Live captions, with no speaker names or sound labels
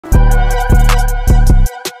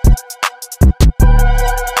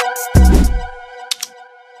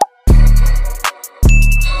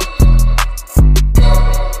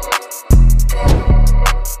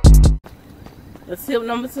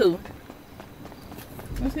number 2.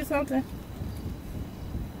 Let me see something.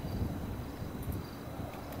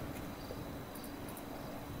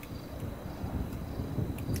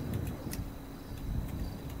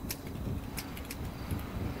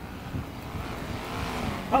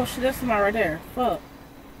 Oh shit, that's somebody right there. Fuck.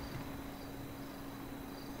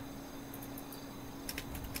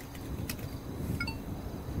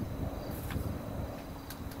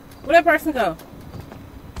 Where that person go?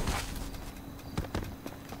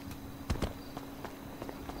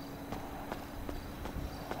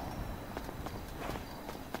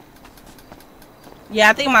 Yeah,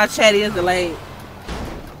 I think my chat is delayed.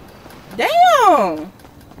 Damn!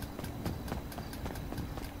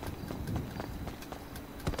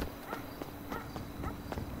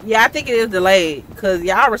 Yeah, I think it is delayed because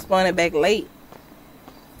y'all responded back late.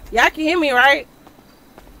 Y'all can hear me, right?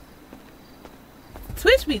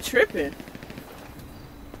 Twitch be tripping.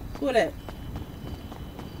 Who that?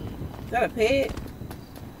 Is that a pet?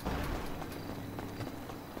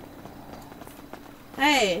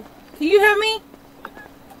 Hey, can you hear me?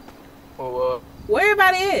 Oh, where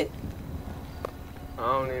everybody at? I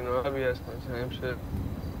don't even know. I be asking the same shit.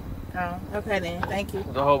 Oh, okay then. Thank you.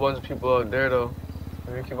 There's a whole bunch of people out there though.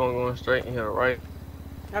 If you keep on going straight and hit right.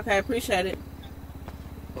 Okay, appreciate it.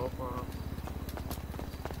 No problem.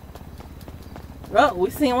 Oh,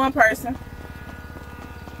 we seen one person.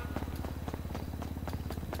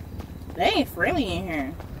 They ain't friendly in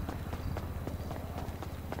here.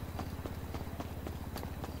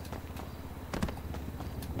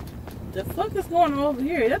 The fuck is going on over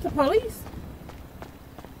here? Is that the police?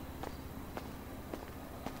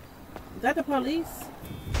 Is that the police?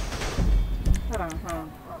 Hold on, hold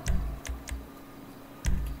on.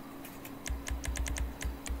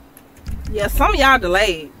 Yeah, some of y'all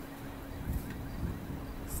delayed.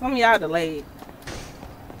 Some of y'all delayed.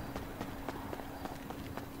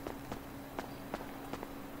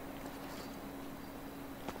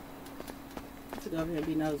 Let's go over here and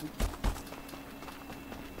be nosy.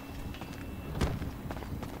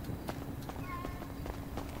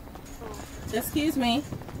 Excuse me.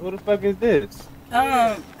 Who the fuck is this?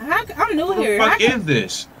 I'm new here. Who the fuck is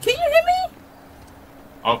this? Can you hear me?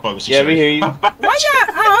 Oh, fuck. Yeah, we hear you. Why y'all?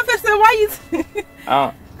 Oh, I said, why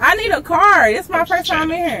you? I need a card. It's my first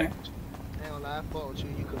time in here.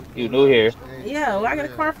 You new here? Yeah, where I get a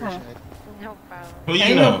card from? Who you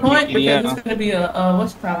Ain't know? no point because Yeah. it's gonna be a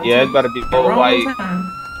what's the problem? Yeah, it's about to be The both wrong white. time.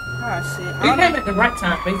 Oh shit! We came at the right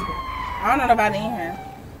time, basically. I don't know nobody in here.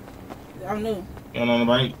 I'm new. You don't know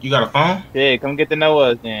nobody? You got a phone? Yeah, come get to know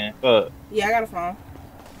us then. Fuck. Yeah, I got a phone.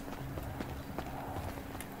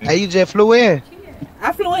 Hey, you just flew in.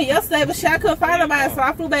 I flew in yesterday, but shit, I couldn't find nobody, so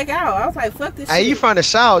I flew back out. I was like, fuck this shit. Hey, you from the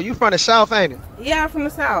South? You from the South, ain't it? Yeah, I'm from the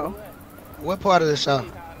South. What part of the South?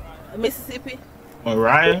 Mississippi.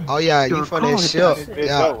 Mariah? Oh, yeah, you from that shit.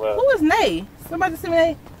 Yeah. Who is Nay? Somebody just send me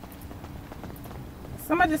Nay.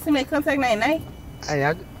 Somebody just send me their contact name, Nay.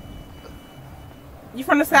 Hey, You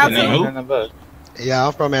from the South too? Yeah,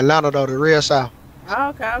 I'm from Atlanta, though, the real South. Oh,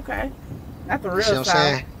 okay, okay. Not the real See what I'm South.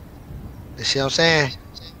 saying? You see what I'm saying?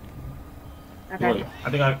 Okay. Wait, I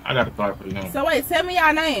think I got a card for you. So wait, tell me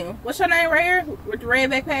y'all name. What's your name right here with the red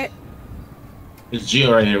backpack? It's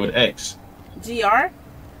Gio right here with X. GR?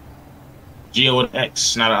 Gio with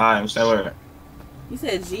X, not an I. What's that word? You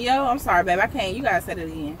said Geo? I'm sorry, babe. I can't. You gotta say it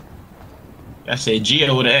again. I said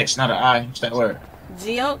Gio with an X, not an I. What's that word?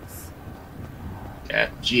 Geox? Yeah,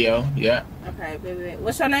 Gio. Yeah. Okay, baby.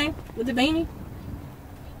 What's your name with the beanie?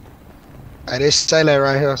 Hey, this Sailor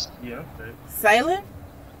right here. Yeah. Salem?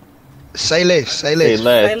 Say less. Say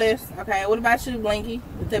less. Okay, what about you, Blinky?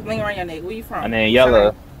 With that bling around your neck. Where you from? My name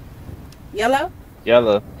Yellow. Yellow?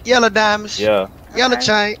 Yellow. Yellow diamonds. Yeah. Yellow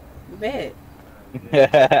chain. Bet.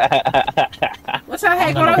 What y'all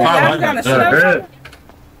had going on here? Y'all got a shit or something?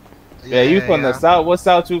 Yeah, you from the South? What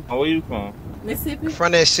South you from? Where you from? Mississippi?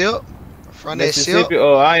 From that silk. From that silk. Mississippi?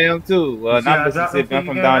 Oh, I am too. Well, not Mississippi. I'm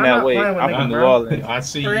from down that way. I'm from New Orleans. I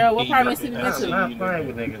see. For real? What part of Mississippi been to? I'm not playing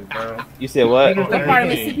with niggas, bro. You said what? What part of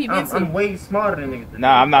Mississippi been to? I'm way smarter than niggas.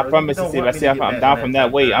 Nah, I'm not from Mississippi. I said I'm down from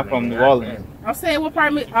that way. I'm from New Orleans. I'm saying what part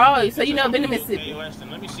of Mississippi? Oh, so you never been to Mississippi?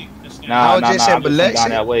 Nah, I was just in I'm Biloxi. down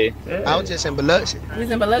that way. I was just in Biloxi. You was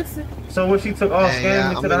in Biloxi? So when she took off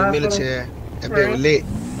Yeah, scamming I'm to in the the hospital? military. That For bit real? was lit.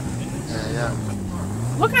 Yeah.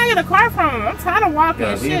 What can I get a car from? I'm tired of walking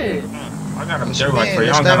and shit. I got a Man, dirt bike for you.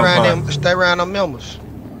 I stay don't got around no car. them. Stay around them members.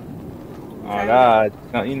 Oh God,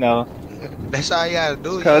 you know. That's all you gotta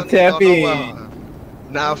do. You Cause don't need to go Tappy. nowhere.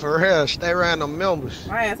 Nah, for real. Stay around them members.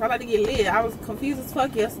 My ass, I like to get lit. I was confused as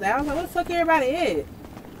fuck yesterday. I was like, what the fuck everybody at?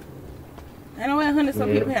 I know 100 some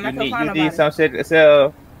people here and I couldn't find You need nobody. some shit to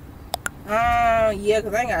sell. Yeah,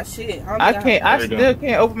 cause I ain't got shit. I can't. I still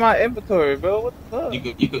can't open my inventory, bro. What the fuck?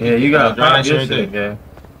 Yeah, you gotta pop your shit, yeah.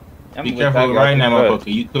 Be careful right now,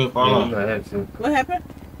 motherfucker. You could fall off. What happened?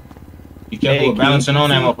 Be careful with balancing on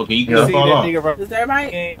that motherfucker. You could fall off. Is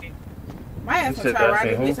everybody? My ass gonna try to ride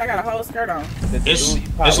this bitch. I got a whole skirt on.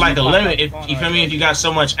 It's like a limit. If you feel me, if you got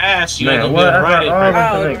so much ass, you ain't gonna be able to ride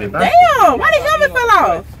it. Damn! Why the helmet fell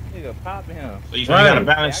off? So you gotta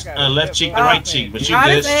balance left cheek to right cheek, but you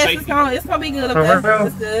good. This ass is gonna, it's gonna be good.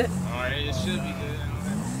 It's good. Alright, it should be good.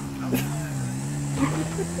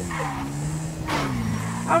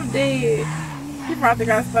 I'm dead. He probably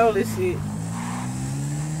got stole this shit.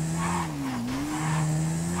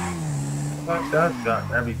 That's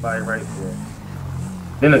got everybody right there.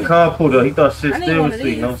 Then the car pulled up. He thought shit still was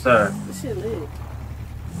sweet. No, sir. This shit lit.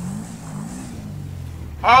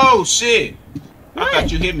 Oh, shit. I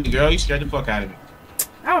thought you hit me, girl. You scared the fuck out of me.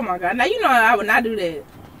 Oh, my God. Now, you know I would not do that.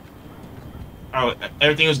 Oh,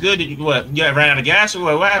 everything was good? Did you, what? You ran out of gas or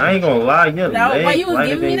what? What happened? I ain't gonna lie. Your no, leg why you was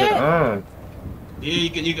giving me that? Yeah, you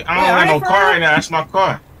can, I don't have no car right now. That's my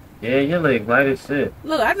car. Yeah, your leg light as shit.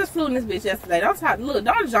 Look, I just flew in this bitch yesterday. Don't talk. Look,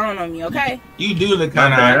 don't yawn on me, okay? You do look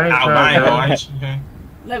kind of albino, ain't you?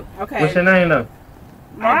 Look, okay. What's your name, though?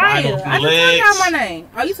 Mariah. I just told y'all my name.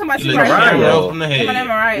 Oh, you talking about you Mariah? From the head. My name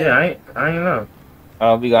Mariah. Yeah, I ain't know.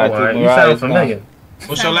 Oh, we got two you sound familiar.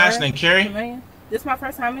 What's your last name, Carrie? This is my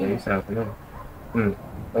first time Yeah, in. you sound familiar.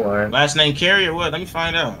 Alright. Last name Carrie or what? Let me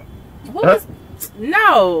find out. Who is?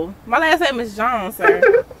 No, my last name is John,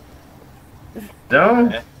 sir.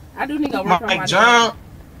 John? I do need to work on my John.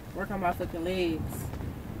 Work on my fucking legs.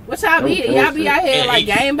 What y'all be? Y'all be out here like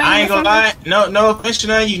game banging? I ain't gonna lie. No offense to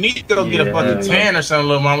none. You need to go get a fucking tan or something,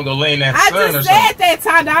 little mama. Go lay in that sun or something. I just said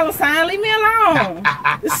that $10 leave me alone.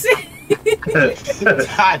 Shit. Damn,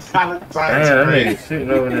 that nigga shooting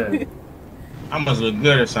over there. I must look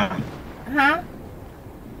good or something. Huh?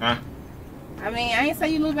 Huh? I mean, I ain't say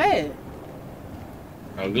you look bad.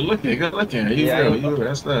 Oh, good looking. You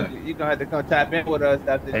that's that. You gonna have to come tap in with us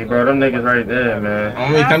after. Hey, bro, them niggas right there, man.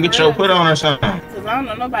 I mean, come get your put on or something. Cause I don't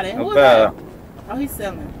know nobody. Who is that? Oh, he's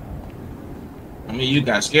selling. I mean, you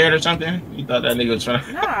got scared or something? You thought that nigga was trying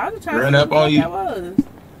to I was trying run to up on you? That was.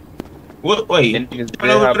 What? Wait, you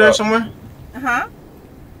over there somewhere? Huh?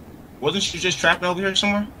 Wasn't you just trapping over here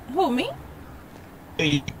somewhere? Who, me?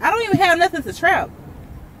 Hey. I don't even have nothing to trap.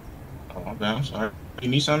 Oh, my bad. I'm sorry. You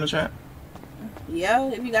need something to trap? Yeah,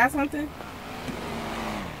 if you got something.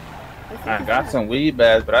 I got some weed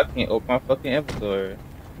bags, but I can't open my fucking inventory.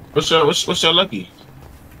 What's your lucky?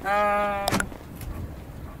 Hold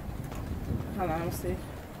on, let me see.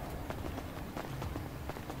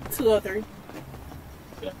 203.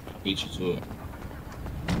 Yeah, I'll beat you to it.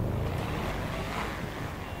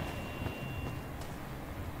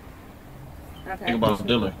 Okay. Think about the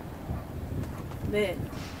dealer. Bet.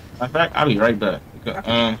 In fact, I'll be right back.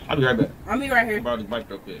 Okay. I'll be right back. I'll be right here. About this bike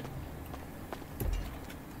real quick.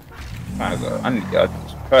 I need to get out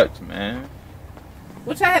this trucks, man.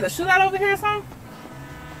 What y'all had a shootout over here or something?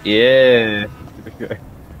 Yeah.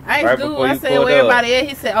 I ain't do. I said where everybody at.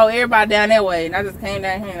 He said, "Oh, everybody down that way." And I just came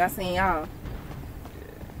down here and I seen y'all.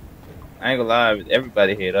 I ain't gonna lie,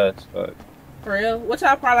 everybody hate us. Fuck. For real? What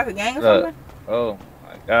y'all part like a gang or something? Oh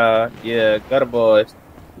my god, yeah, gutter boys.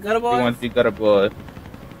 Gutter boys. We want to be gutter boys.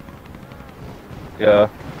 Yeah.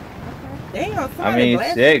 Okay. Damn. I mean,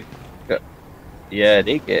 shit. Yeah,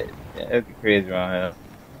 they get crazy around here.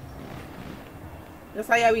 That's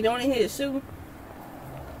how y'all be doing in here, shooting.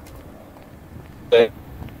 Hey.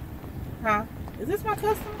 Huh? Is this my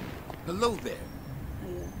customer? Hello there.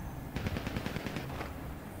 Yeah.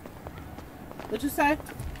 What you say?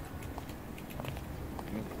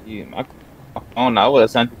 Yeah, my phone, I would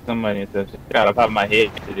have sent it to somebody and said, "Got to pop my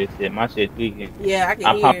head to this shit. My shit tweaking." Yeah, I can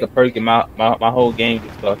hear it. I popped the perk and my whole game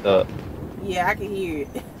just fucked up. Yeah, I can hear it.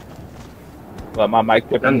 But my mic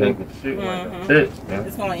tripping.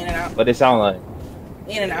 It's going in and out. But it sound like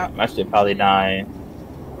in and out. My shit probably dying.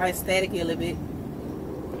 Like staticky a little bit.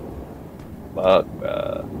 Fuck,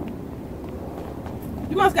 bro.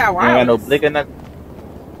 You must got wireless. You don't got no blick or nothing?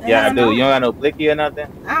 Yeah, I do. You don't got no blicky or nothing?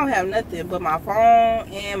 I don't have nothing but my phone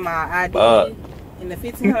and my ID and the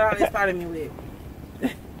 $1,500 they started me with.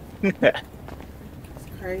 It's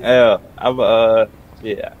crazy. Yeah,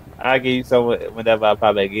 yeah, I'll give you some whenever I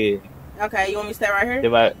pop back in. Okay, you want me to stay right here?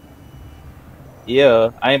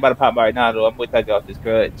 Yeah, I ain't about to pop right now though. I'm gonna take you off this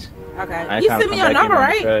crutch. Okay. You sent me your number,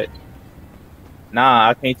 right? Nah,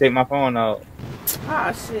 I can't take my phone out.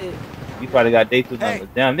 Oh shit. You probably got day 2 numbers.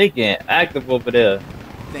 Damn, they getting active over there.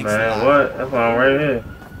 Thanks, man, what? That's why I'm right here.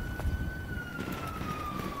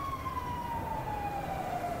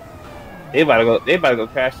 They about to go. They about to go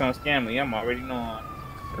crash on Scammy. I'm already knowing.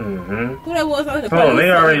 Who that was? Oh, they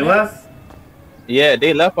already left? Yeah,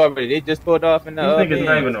 they left already. They just pulled off in the. These niggas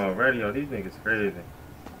not even on radio. These niggas crazy.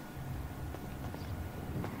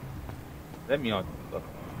 Let me on.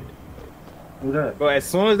 Who that? Bro, as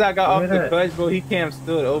soon as I got off the clutch, bro, he came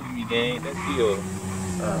stood over me, gang. That's you.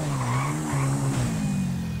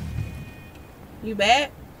 You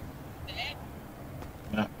back?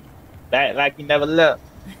 Yeah. Back like you never left.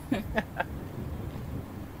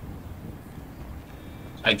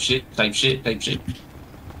 Type shit.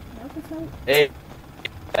 Hey,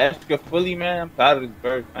 extra fully, man. I'm proud of this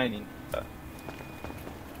bird. I ain't even.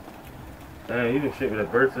 Damn, you been shit with a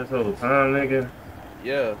burst this whole time, nigga.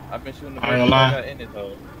 Yeah, I've been shooting the I ain't gonna lie. in this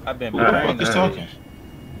hole. I've been behind this talking.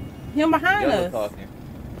 Him behind us. Talking.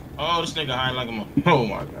 Oh, this nigga high like a oh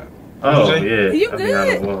my god. Oh yeah. You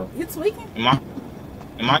good? You tweaking? Am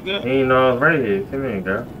I good? He ain't know I was right here. Come in,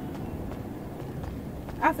 girl.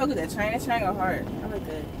 I fuck with that train. That train go hard. I like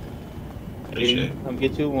that. Come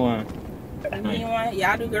get you one. You need one?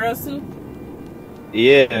 Y'all do girls too?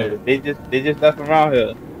 Yeah, they just left around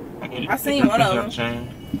here. I seen one of them.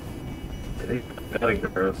 They got a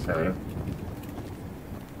girl saying.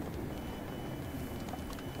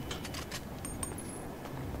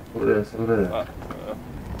 Who this?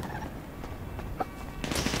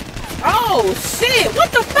 Oh shit!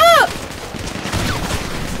 What the fuck?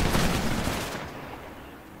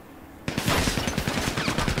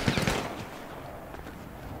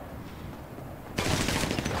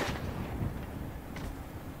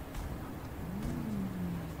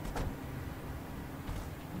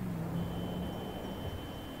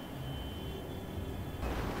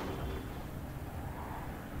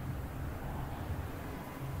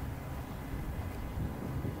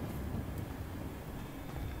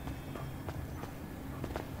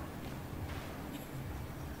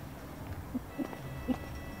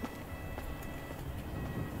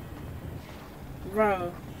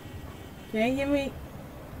 Bro, can you give me?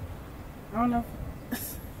 I don't know.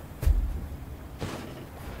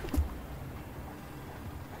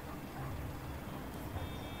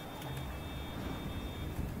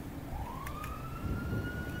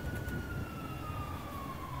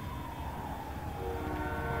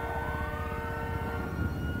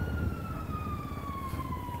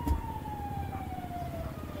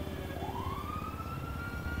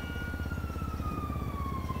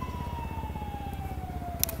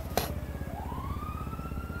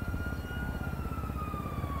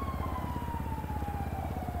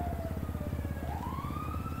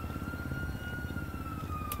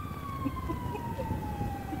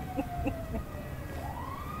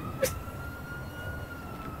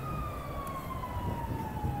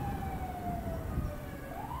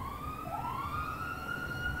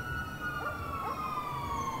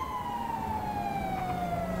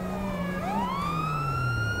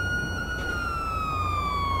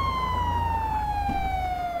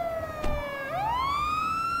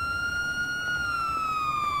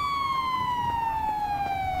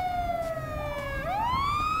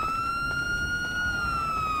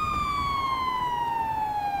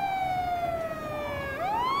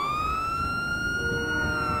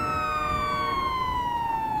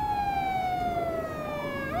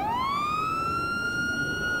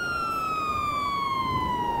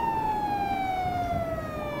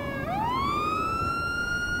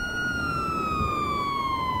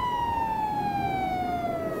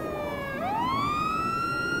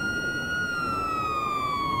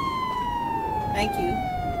 Thank you.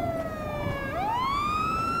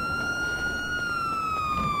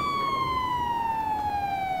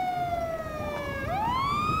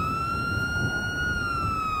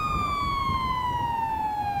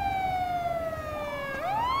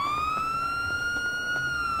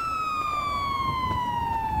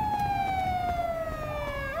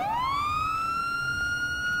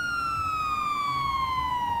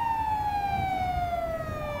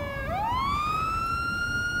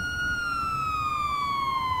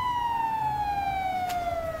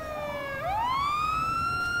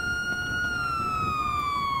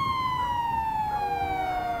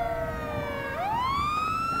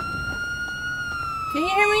 Can you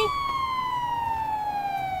hear me?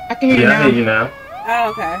 I can hear you now. I hear you now. Oh,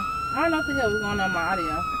 okay. I don't know what the hell was going on with my audio.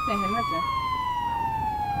 I can't hear nothing.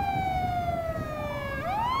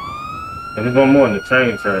 And there's one more in the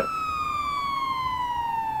train track.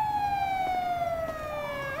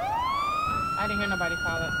 I didn't hear nobody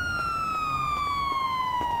call it.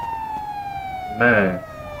 Man,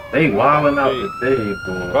 They wilding out today,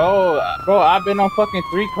 boy. Bro, I've been on fucking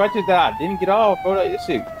 3 crutches that I didn't get off, bro. Like, this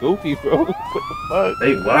shit goofy, bro. What the fuck?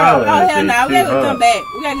 They wilding. Oh, hell no. We gotta get them back.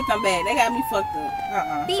 We gotta get them back. They got me fucked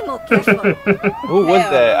up. Be more careful. Who was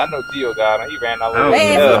that? I know Gio got him. He ran all over.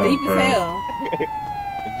 They ass deep as hell.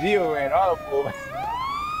 Gio ran all over.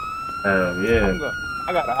 Hell yeah.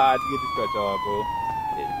 I gotta hide to get this crutch off, bro.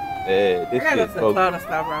 Yeah, this I gotta go shit to the clothing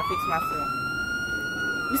store, bro. Fix myself.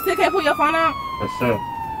 You still can't put your phone out? What's up?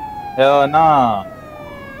 Hell nah. No?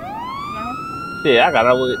 Shit, I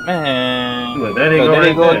gotta wait, man. Look, there they So go, there they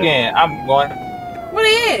right go there. again. I'm going. What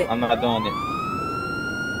is it? I'm not doing it.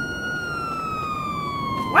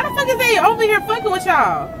 Why the fuck is they over here fucking with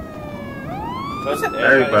y'all?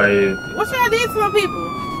 Everybody is. What y'all did to some people?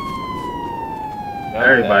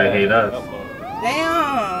 Everybody hate us.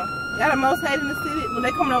 Damn. Y'all the most hated in the city when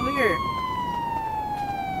they coming over here.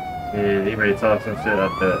 Yeah, they ready to talk some shit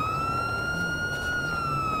up there.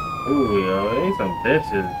 Ooh, yo, they some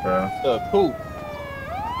bitches, bro. So cool.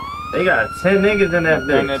 They got 10 niggas in that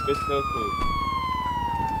That bitch. bitch so cool.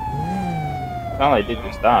 Sound like they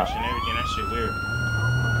just stopped. And everything, that shit weird.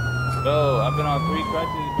 Bro, I've been on 3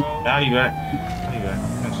 crutches, bro. Now you back. Now you back.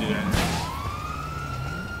 Come see that.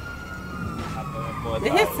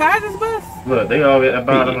 Did his tires just bust? Look, they all at the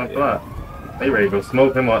bottom of the block. They ready to go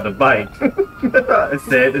smoke him off the bike. It's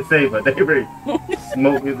sad to say, but they ready to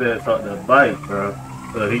smoke his ass off the bike, bro.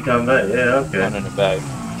 So he come back, yeah, okay. One in the back.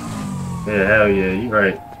 Yeah, hell yeah, you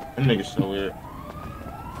right. Them niggas so weird.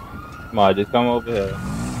 Come on, just come over here.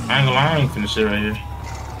 I ain't gonna lie, I ain't finna sit right here.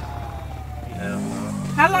 Hell no.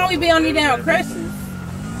 How long we been on these damn crutches?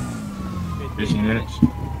 15 minutes.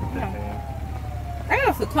 I gotta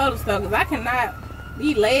go to the clothing store because I cannot.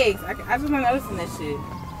 These legs, I just not noticing that shit.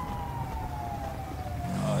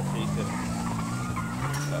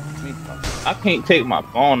 I can't take my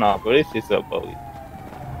phone off, but it's just up, buddy.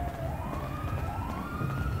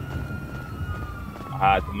 I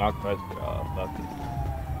hide to my crutch, fuck it.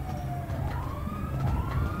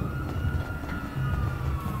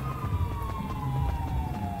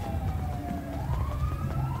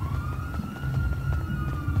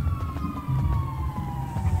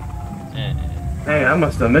 Hey, I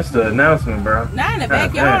must have missed the announcement, bro. Not in the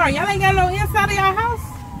backyard. Y'all ain't got no inside of y'all house?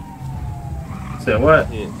 Said what?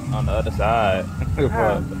 Shit, on the other side.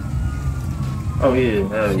 Oh yeah,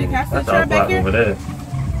 hell Shit, yeah. can I That's sit our back block here? over there.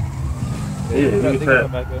 Yeah, you can They try.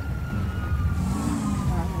 come back up.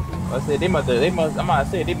 I said they must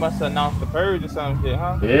have announced the purge or some shit,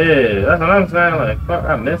 huh? Yeah, that's what I'm saying. Like, fuck,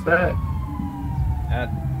 I missed that.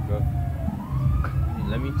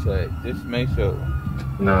 Let me check. Just make sure.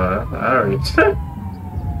 Nah, I already checked.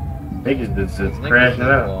 Niggas just crashing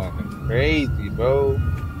out. Crazy, bro.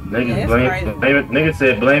 Niggas Yeah, blame crazy. it. Niggas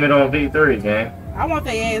said blame it on V3, gang. I want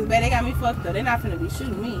their ass back. They got me fucked up. They not finna be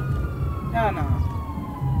shooting me. Hell no.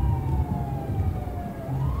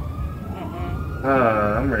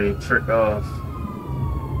 I'm ready to trick off.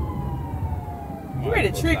 You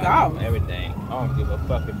ready to trick off? Everything. I don't give a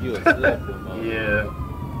fuck if you a slip. Yeah.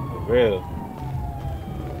 For real.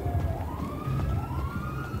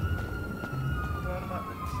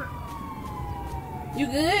 You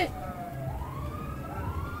good?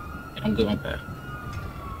 I'm good on that.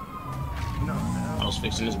 I was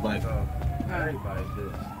fixing this bike. Everybody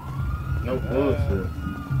just. No bullshit.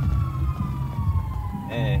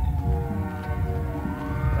 Man.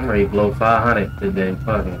 I'm ready to blow 500 today.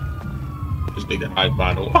 Fuck it. This big bike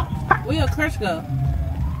bottle. Where your crush go?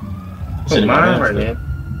 Oh, mine right there.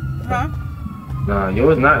 Huh? Nah,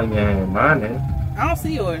 yours not in your hand. Mine is. I don't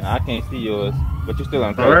see yours. I can't see yours, but you still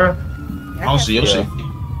on For real? I don't see your shit.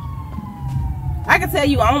 I can tell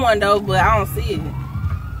you on one though, but I don't see it.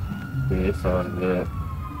 Yeah, it's all good.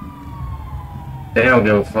 They don't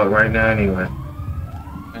give a fuck right now anyway.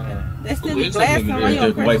 They still Who be is that blasting nigga on there your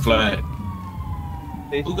with the white crush. flag?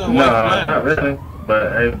 Who got No, white flag? not really.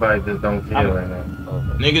 But everybody just don't feel right now.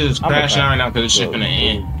 Niggas is crashing out right now because it's shit finna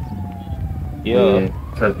end. Yeah.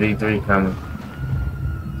 Cause V3 coming.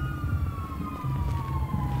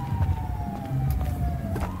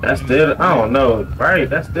 That's still, I don't know, right?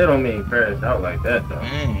 That still don't mean crash out like that though.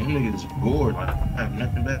 Man, them niggas is bored. Like, I have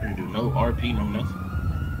nothing better to do. No RP, no nothing.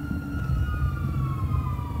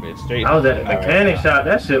 Straight. I was at the mechanic shop,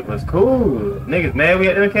 that shit was cool. Niggas mad we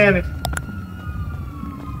at the mechanic.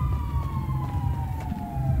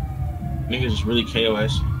 Niggas is really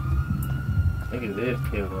KOS. Niggas is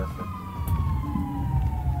killing us.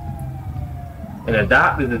 And the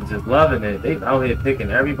doctors is just loving it. They out here picking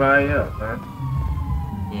everybody up, man.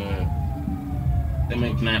 Yeah. They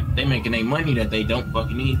making their money that they don't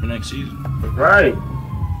fucking need for next season. Right.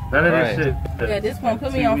 None of Right. this shit. Yeah, this one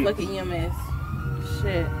put me on fucking EMS.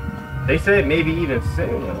 Shit. They said maybe even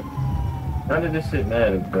sooner. None of this shit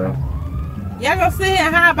matters, bro. Y'all gonna sit here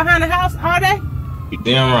and hide behind the house all day? You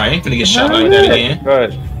damn right. I ain't finna get shot like that again.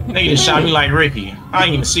 Good. Nigga just shot me like Ricky. I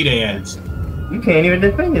ain't even see their ass. You can't even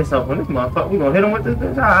defend yourself on this motherfucker. We gonna hit him with this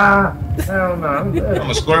bitch. Hell no. I'm good. I'm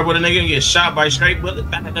gonna square with a nigga and get shot by a straight bullet.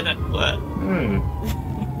 What?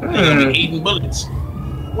 Nigga be eating bullets.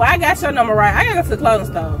 Well, I got your number right. I gotta go to the clothing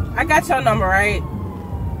store. I got your number right.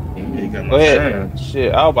 Go ahead.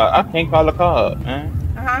 Shit, I can't call a car, man.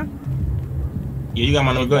 Uh-huh. Yeah, you got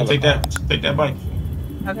my number. Go ahead, take that bike.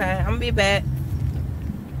 Okay, I'm gonna be back.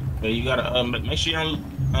 Yeah, you gotta make sure you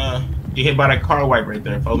don't get hit by that car wipe right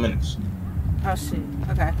there. 4 minutes. Oh shit.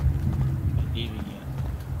 Okay.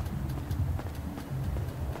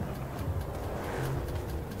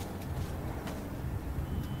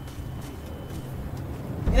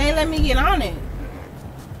 It ain't let me get on it.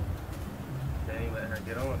 They ain't let her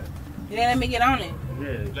get on it. It ain't let me get on it.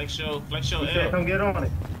 Yeah. Flex your You said L. come get on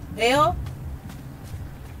it. L?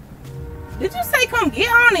 Did you say come get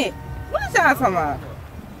on it? What is y'all talking about?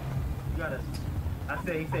 You gotta.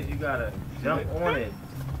 He said you gotta jump on it.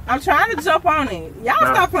 I'm trying to jump on it. Y'all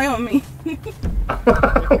stop playing with me.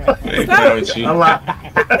 Stop. A lot.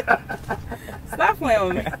 Stop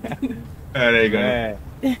playing with me. There you go.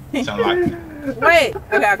 Sound like. Wait.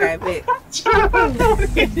 Okay, bet.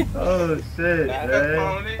 Oh shit,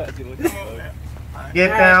 man. Get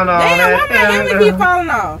Get down on Damn, that. why my helmet keep falling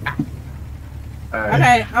off? Right.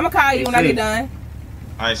 Okay, I'm gonna call you when I get done.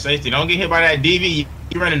 Alright, safety. Don't get hit by that DV.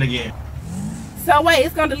 You running again. So wait,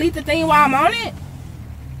 it's gonna delete the thing while I'm on it?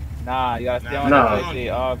 Nah, you gotta stay on Nah. that shit.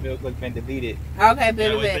 All vehicles been deleted. Okay, Yeah,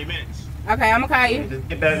 baby, wait 3 bet. minutes. Okay, I'm gonna call you. Just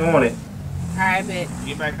get back on it. Alright, bet.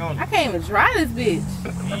 Get back on. I can't even drive this bitch.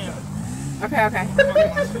 Damn. Okay.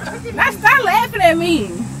 Now stop laughing at me.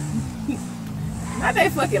 Now they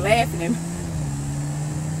fucking laughing at me.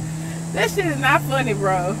 That shit is not funny,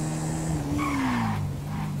 bro.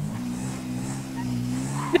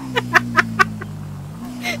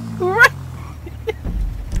 Right.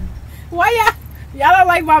 Why y'all don't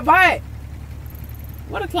like my bike?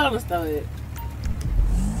 What a clothing store is?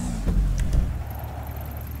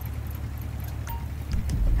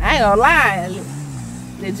 I ain't gonna lie.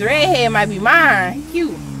 The dreadhead might be mine. He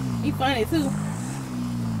cute. He funny too.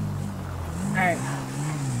 Alright.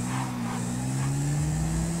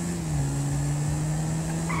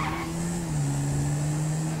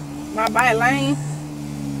 My bike lane.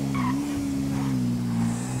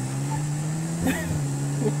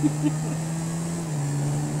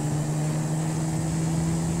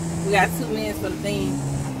 We got 2 minutes for the thing.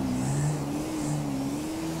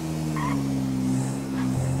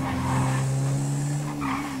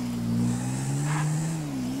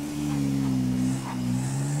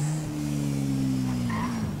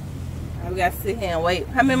 We got to sit here and wait.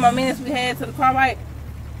 How many more minutes we had to the car bike?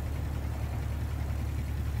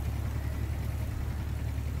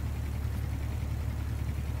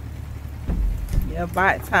 Yeah,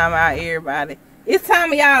 bike time out, everybody. It's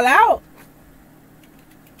time of y'all out.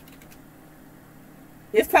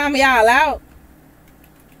 It's time of y'all out.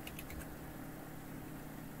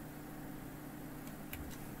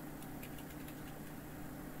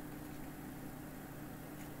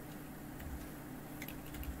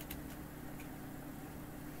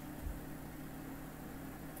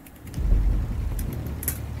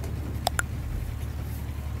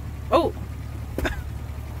 Oh.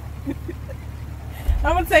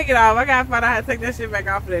 I'm gonna take it off. I gotta find out how to take that shit back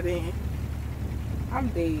off of that end. I'm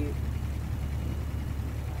dead.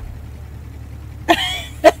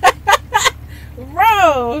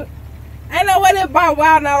 Bro, ain't no way that bot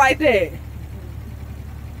wild out like that.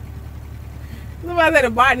 Somebody said the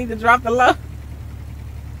bot need to drop the low.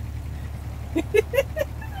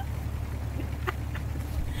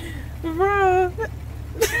 Bro.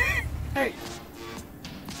 Hey.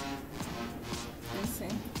 Let's see.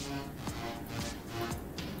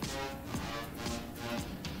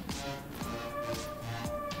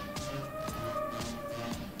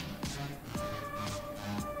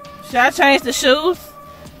 Should I change the shoes?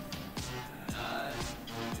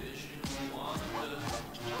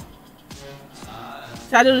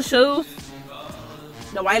 Should I do the shoes?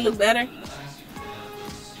 The white look better?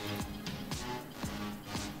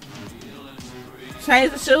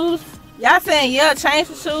 Change the shoes? Y'all saying yeah, change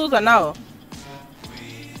the shoes or no?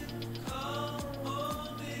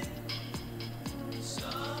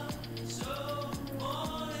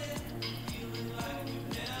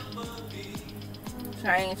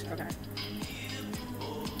 Change, okay.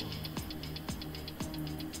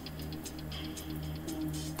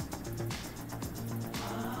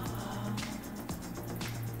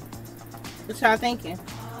 What y'all thinking?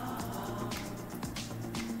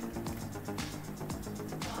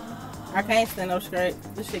 I can't stand up straight.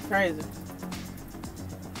 This shit crazy.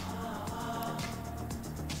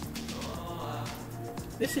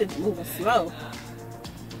 This shit moving slow.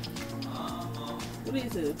 What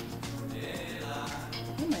is it?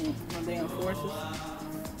 That ain't no damn forces.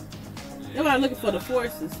 Everybody looking for the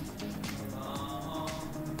forces.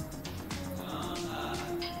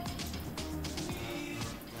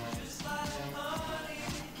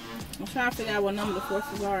 I'm trying to figure out what number the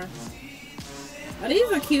forces are. Oh,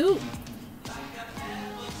 these are cute.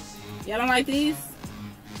 Y'all don't like these?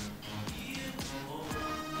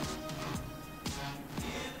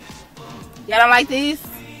 Y'all don't like these?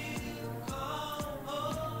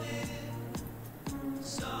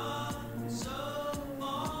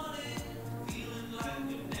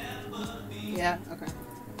 Yeah, okay.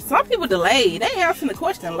 Some people delayed. They answering the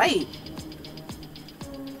question late.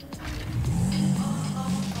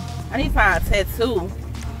 I need to find a tattoo.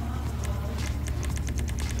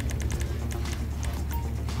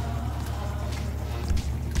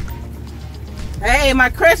 Hey, my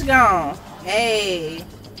crush gone. Hey.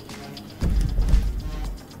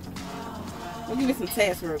 Let me give me some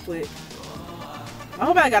tats real quick. I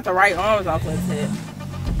hope I got the right arms off of the tat.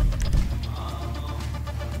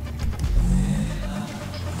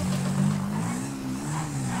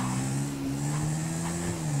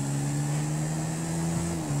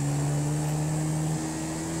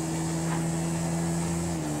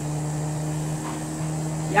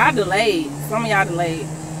 Y'all delayed. Some of y'all delayed.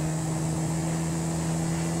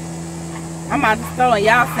 I'm out the store and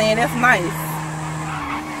y'all saying that's nice.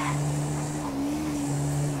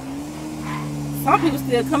 Some people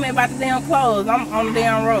still coming about the damn clothes. I'm on the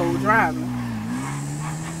damn road driving.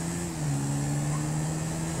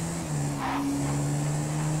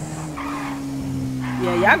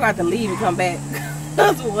 Yeah, y'all got to leave and come back.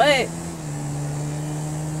 Cause what?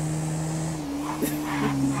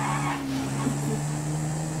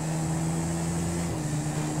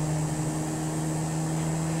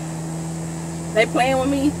 They playing with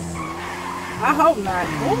me? I hope not.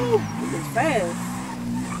 Ooh, this is fast.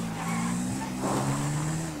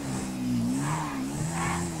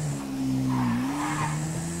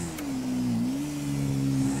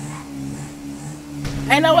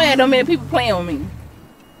 Ain't no way no many people playing with me.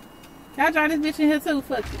 Can I drive this bitch in here too?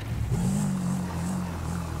 Fuck it.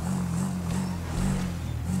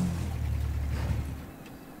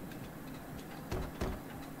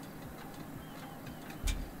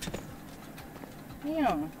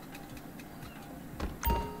 Damn.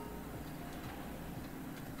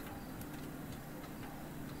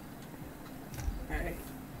 Alright.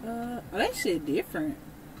 Oh, that shit different.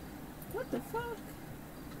 What the fuck?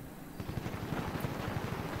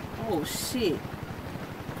 Oh shit.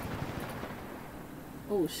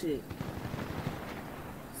 Oh shit.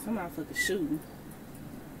 Somebody fucking shooting.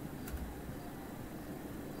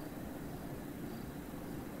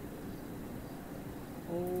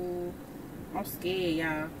 Oh, I'm scared,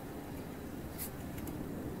 y'all.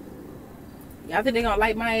 Y'all think they gonna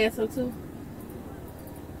light my ass up too?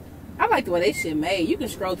 I like the way they shit made. You can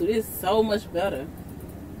scroll through this so much better.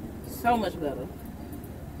 So much better.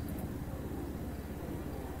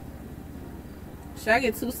 Should I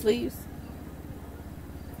get 2 sleeves?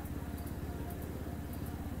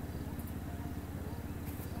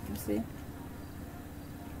 Let's see.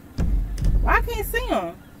 Why I can't see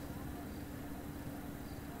them?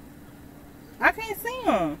 I can't see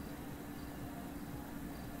them.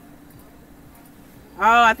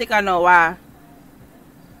 Oh, I think I know why.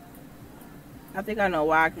 I think I know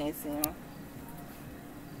why I can't see them.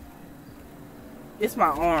 It's my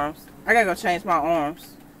arms. I gotta go change my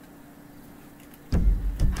arms.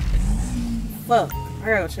 Fuck. I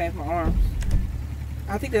gotta go change my arms.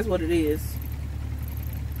 I think that's what it is.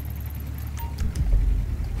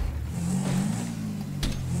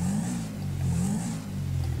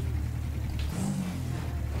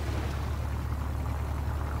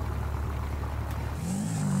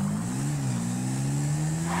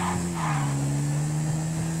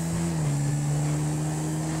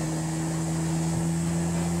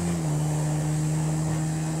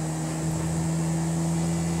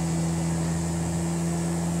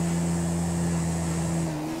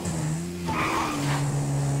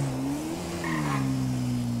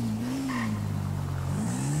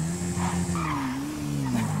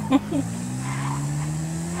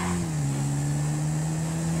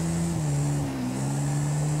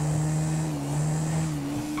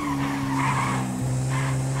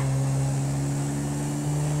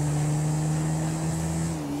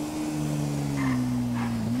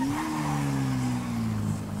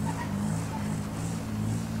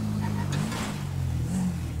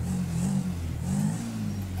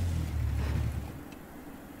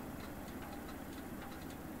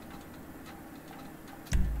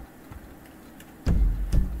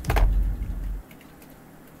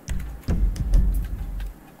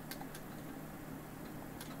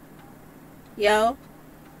 Yo.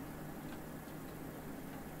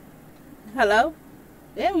 Hello?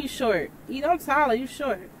 Damn, you short. You don't taller, you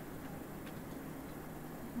short.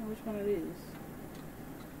 Which one it is?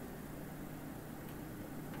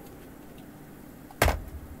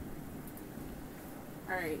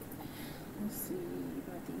 Alright. Let's see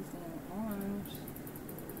about these damn arms.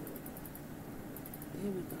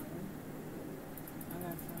 There we go. I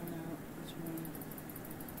gotta find out which one.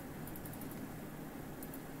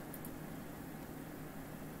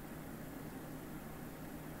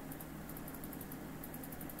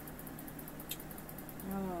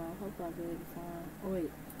 Oh, hope I'll be able to find. Oh,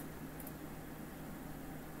 wait.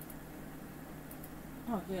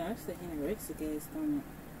 Oh, yeah, that's the anorexic ass stomach.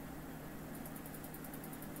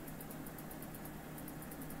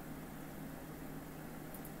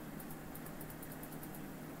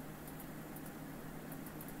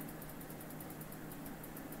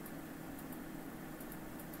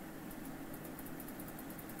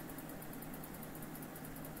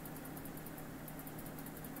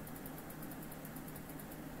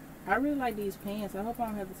 I really like these pants. I hope I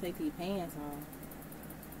don't have to take these pants off.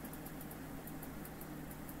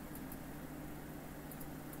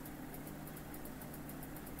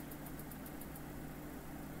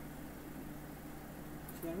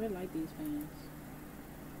 See, I really like these pants.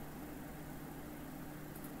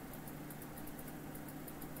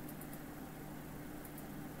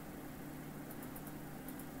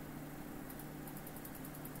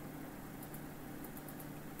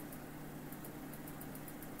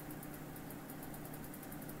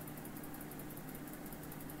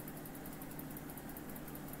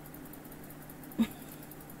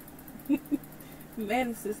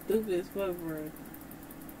 Madison's stupid as fuck, bro.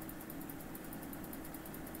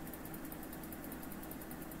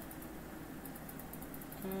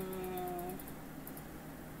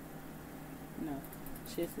 No,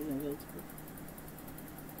 chest is invincible.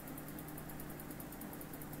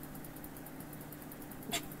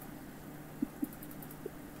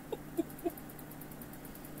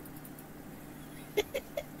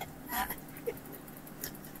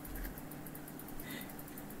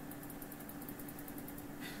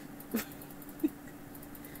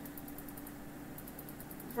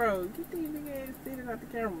 Bro, get these big ass titties out the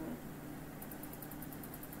camera.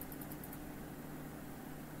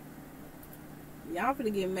 Y'all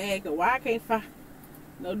finna get mad cause why I can't find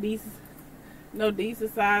no decent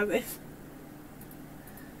sizes.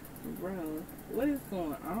 Bro, what is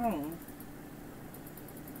going on?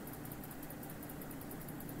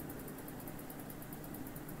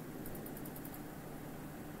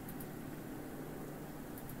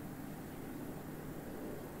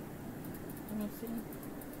 Let me see.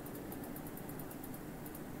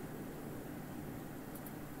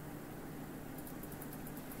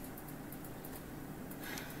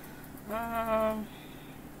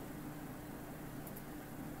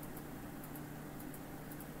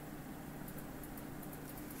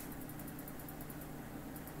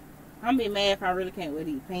 I'm be mad if I really can't wear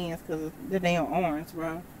these pants because of the damn arms,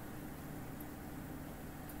 bro.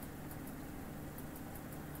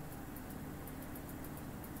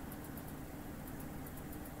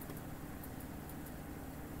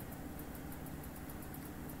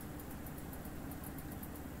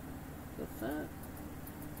 The fuck?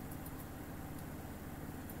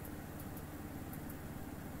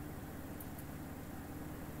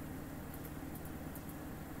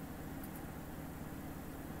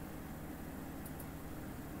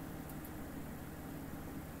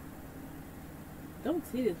 Them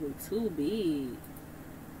titties look too big.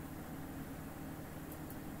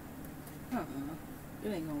 It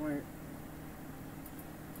ain't gonna work.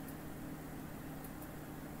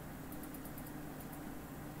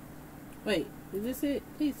 Wait, is this it?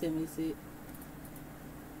 Please tell me it's it.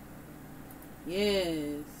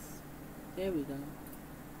 Yes. There we go.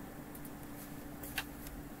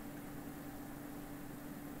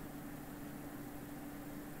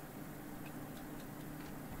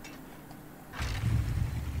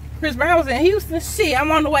 Chris Brown was in Houston. Shit,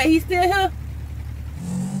 I'm on the way. He's still here.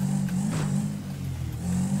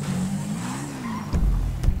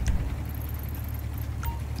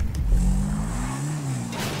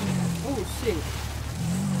 Oh, shit.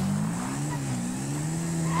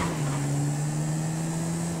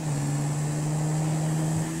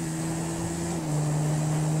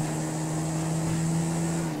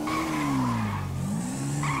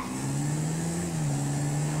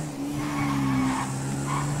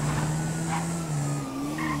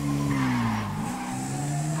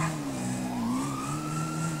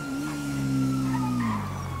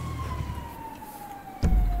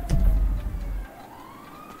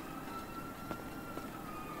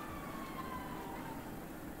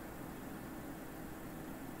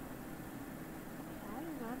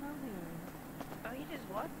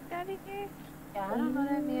 over here? Yeah, I don't know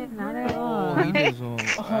that man. Not at all.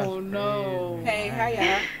 Oh no. Hey, how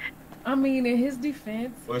y'all? I mean, in his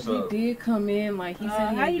defense, What's he up? did come in like he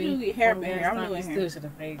said. How you do your hair here? I'm doing still hair. should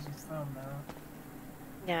have paid you some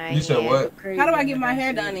though. No, You said what? How do I get my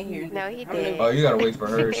hair done in here? No, he did. Oh, you gotta wait for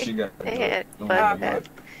her. She got. Yeah, Don't but- worry about it.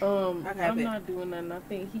 I'm not doing nothing. I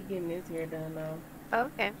think he getting his hair done though.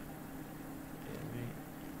 Okay.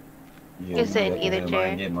 Yeah, You sit in definitely either might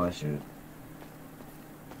chair. Get my shit.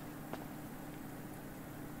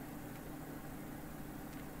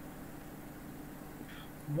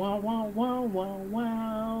 Wow, wow, wow, wow,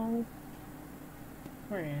 wow.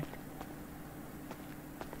 Friend.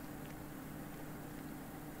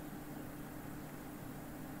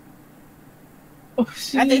 Oh,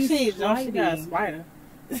 I think she needs to she got a spider.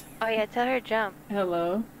 Oh yeah, tell her jump.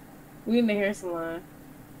 Hello. We in the hair salon.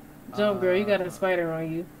 Jump, girl. You got a spider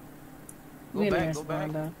on you. We in the hair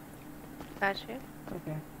salon, though. Got you.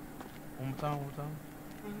 Okay. One more time.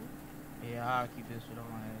 Mm-hmm. Yeah, I'll keep this shit on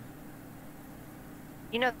my head.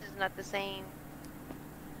 You know this is not the same.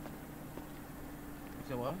 You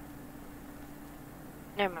said what?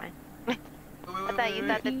 Never mind. I thought you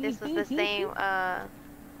thought that this was the same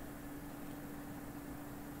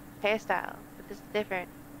hairstyle, but this is different.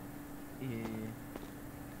 Yeah.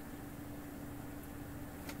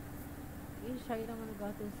 You sure you don't want to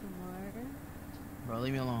go through some more? Bro,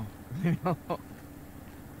 leave me alone. Leave me alone.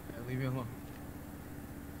 Leave me alone.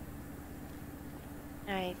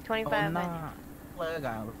 Alright, 25 Oh, minutes. nah. Well, I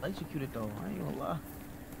got electrocuted though. I ain't gonna lie.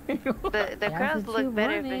 The curls look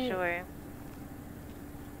better for sure.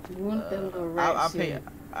 You want them little rat I'll shit. pay.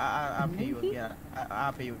 I'll pay you again.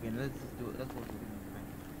 I'll pay you again. Let's just do it. Let's go do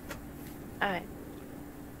it. Alright.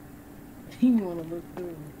 You want to look through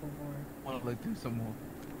it before. I want to look through some more.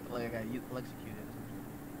 Like I got electrocuted.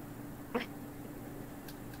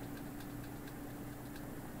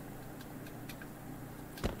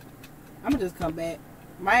 I'm gonna just come back.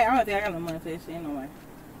 I don't think I got no money for this shit anyway.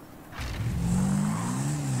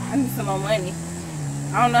 I need some more money.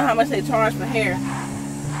 I don't know how much they charge for hair.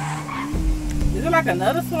 Is it like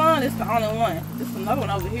another salon? It's the only one. There's another one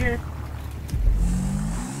over here.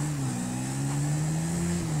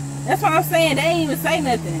 That's what I'm saying. They ain't even say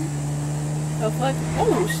nothing. So fuck it.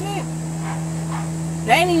 Oh shit.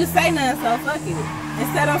 They ain't even say nothing, so fuck it.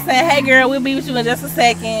 Instead of saying, hey girl, we'll be with you in just a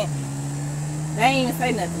second. They ain't even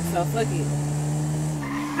say nothing, so fuck it.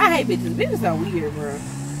 I hate bitches. Bitches are weird, bro.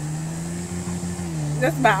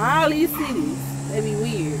 That's about all these cities. They be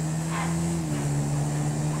weird.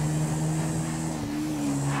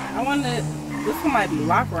 I wonder, this one might be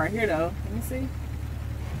locked right here though. Let me see.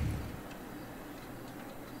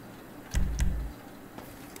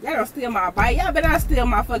 Y'all gonna steal my bike. Y'all better not steal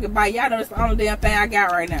my fucking bike. Y'all know it's the only damn thing I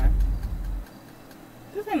got right now.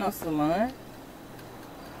 This ain't no salon.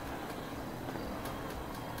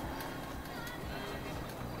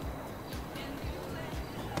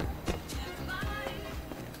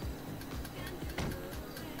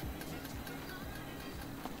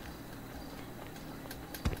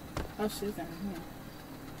 Oh shit, down here.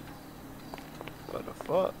 What the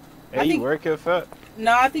fuck? Hey, you work here, fat?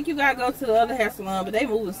 No, I think you gotta go to the other hair salon, but they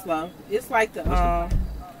moving slow. It's like the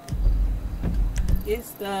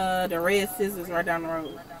it's the red scissors right down the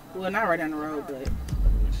road. Well, not right down the road, but. Let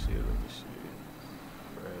me see.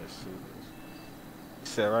 Red scissors. You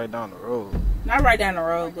said right down the road. Not right down the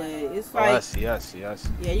road, but it's like. Oh, I see. Yeah,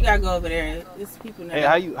 you gotta go over there. It's people there.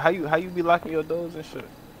 Hey, how you be locking your doors and shit?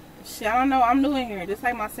 Shit, I don't know. I'm new in here. This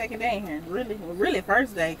like my second day in here. Really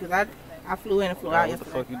first day, cause I flew in and flew out What the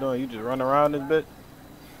yesterday. fuck you doing? You just run around this bitch?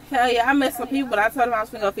 Hell yeah, I met some people, but I told them I was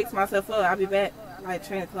gonna go fix myself up. I'll be back, like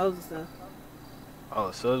changing clothes and stuff.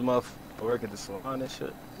 Oh, so this motherfucker work at the salon and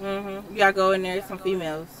shit? You gotta go in there, some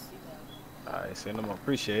females. Alright, send them.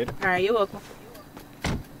 Appreciate it. Alright, you're welcome.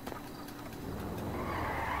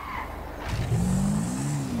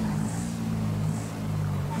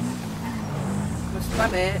 That's my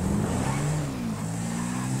bad.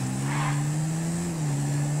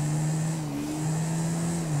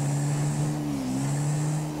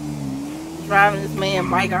 Driving this man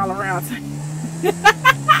bike all around.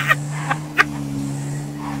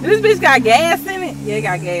 This bitch got gas in it? Yeah, it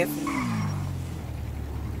got gas in it.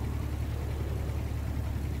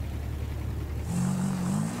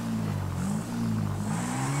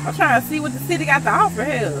 I'm trying to see what the city got to offer.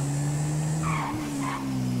 Hell,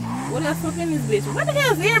 what else up in this bitch? Where the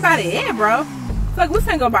hell is everybody at, bro? Fuck, we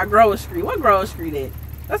finna go by Grove Street. What Grove Street at?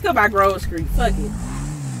 Let's go by Grove Street. Fuck it.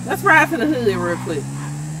 Let's ride to the hood real quick.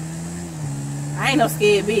 I ain't no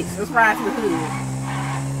scared bitch. Let's ride to the hood.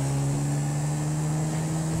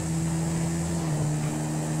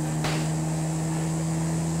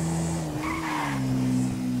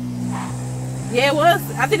 Yeah, it was.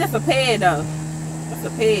 I think that's a pad though. That's a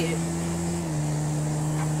pad.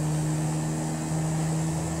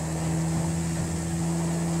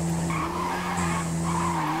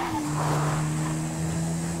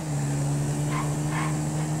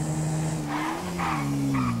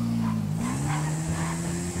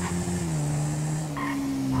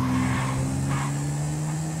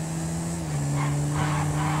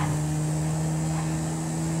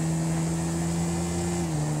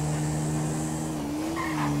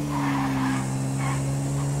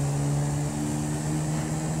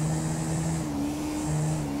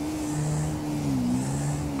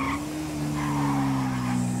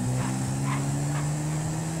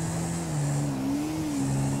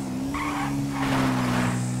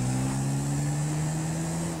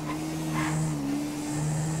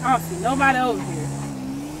 I don't see nobody over here.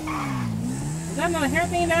 Is that another hair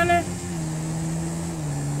thing down there?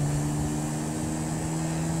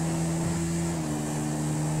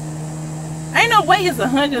 Ain't no way it's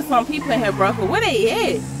 100 some people in here, bro. Where they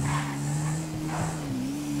at?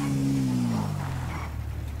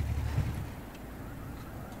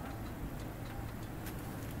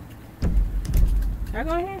 Can I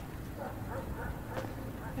go in here?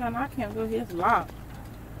 No, I can't go here. It's locked.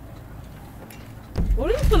 Well,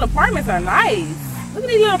 these little apartments are nice. Look at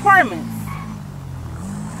these little apartments.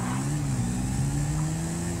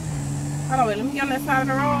 Hold on, wait. Let me get on that side of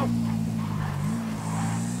the road.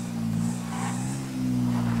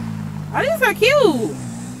 Oh, these are cute.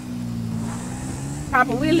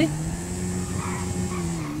 Papa Willie.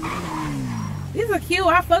 These are cute.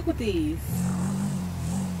 I fuck with these.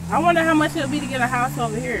 I wonder how much it'll be to get a house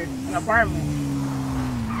over here. An apartment.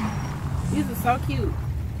 These are so cute.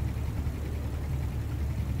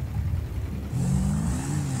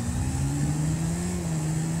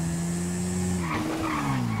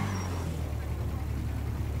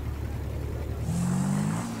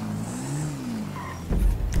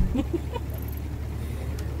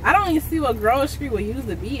 I don't even see what Grove Street would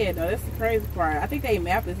usually be at though. That's the crazy part. I think they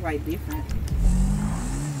map is like different.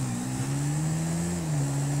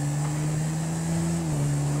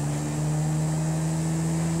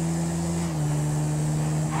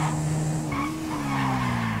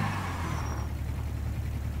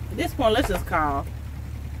 At this point, let's just call.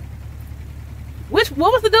 What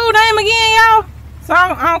was the dude's name again, y'all? So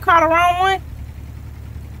I don't call the wrong one.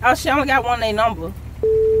 Oh shit, I only got one name number.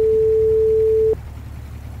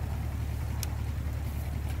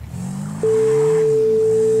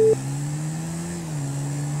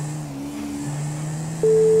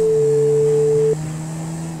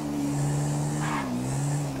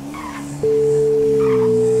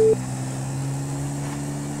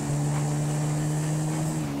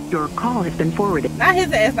 Your call has been forwarded. Not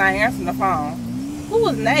his ass not answering the phone. Who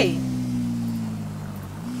was Nay?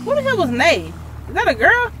 Who the hell was Nay? Is that a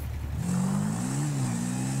girl?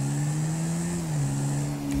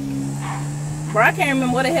 Bro, I can't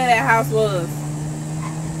remember what the hell that house was.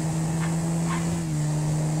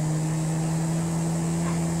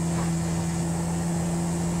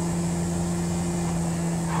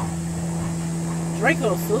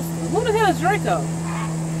 Draco's sister. Who the hell is Draco?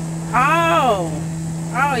 Oh.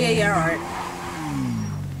 Oh, yeah, alright.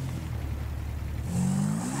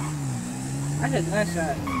 I heard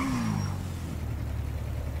gunshots.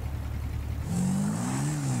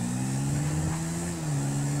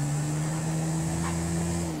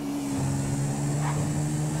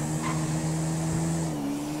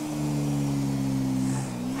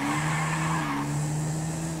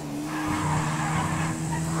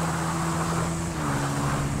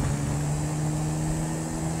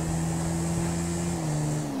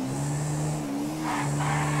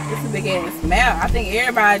 Big ass map. I think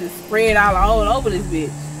everybody just spread all over this bitch.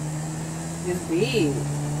 It's big.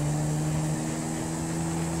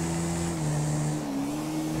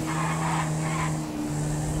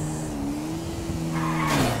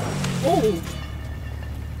 Ooh.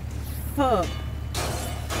 Fuck.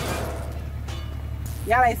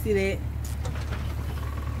 Y'all ain't see that.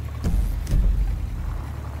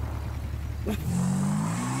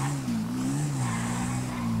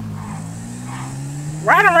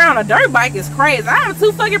 Riding around a dirt bike is crazy. I'm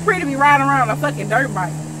too fucking pretty to be riding around a fucking dirt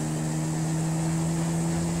bike.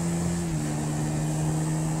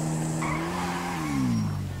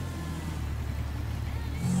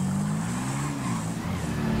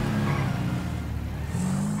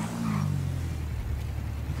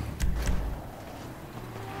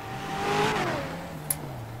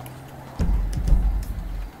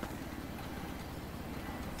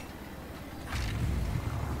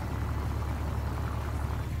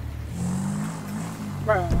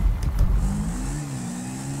 Bro.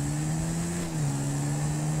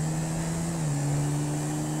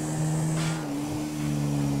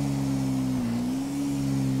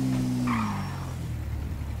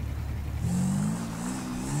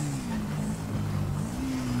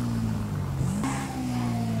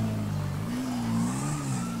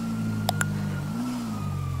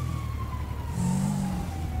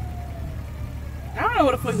 know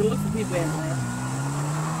what the fuck to look for people at, man.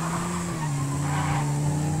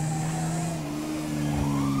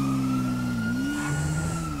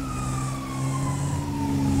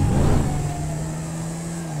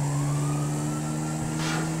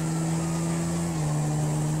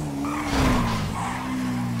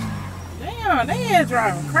 Damn, they is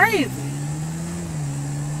driving crazy.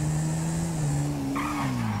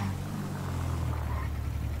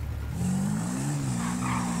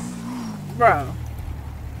 Bro.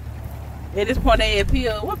 At this point they had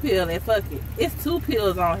pill. What pill? That fuck it. It's 2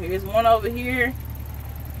 pills on here. It's one over here.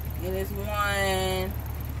 And it's one.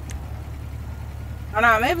 Oh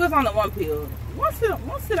no, maybe it's on the 1 pill. Once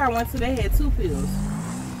that I went to, they had 2 pills.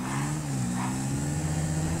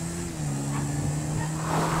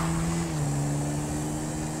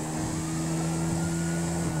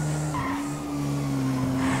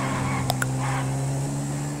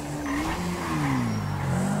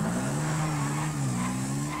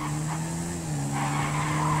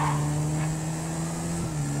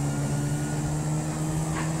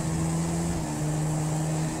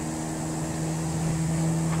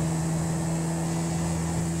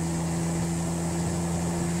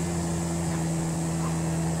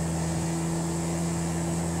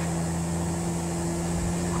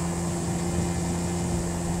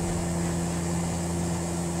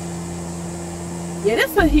 Yeah,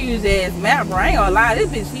 this a huge ass map, bro. I ain't gonna lie, this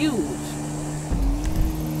bitch huge.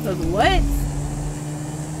 Cause what?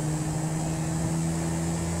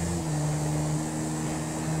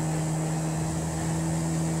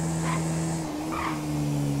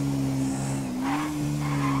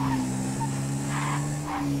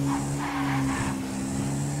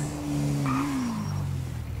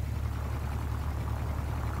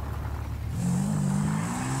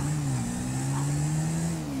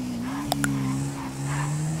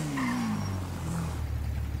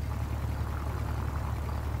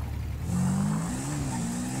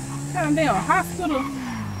 Damn hospital.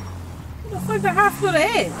 Where the fuck the hospital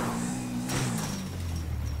at?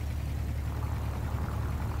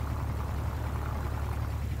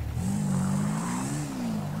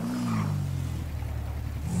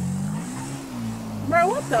 Bro,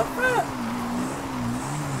 what the fuck?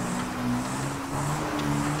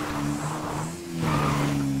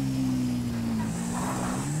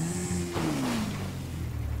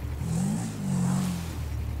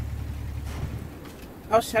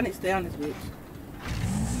 Oh shit, I need to stay on this bitch.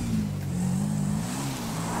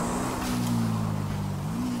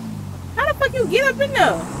 How the fuck you get up in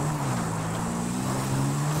there?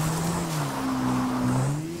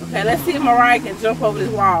 Okay, let's see if Mariah can jump over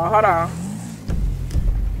this wall. Hold on.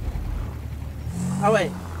 Oh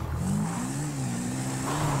wait.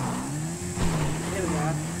 There we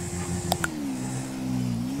go.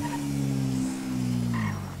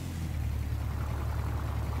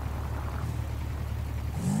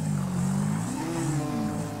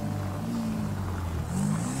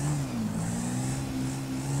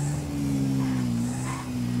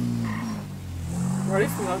 Bro,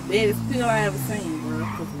 this is the baddest pill I ever seen, bro.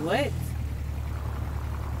 Cause what?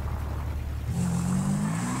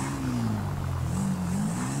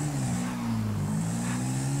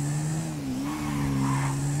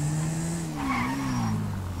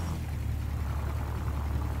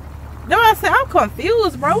 That's what I said. I'm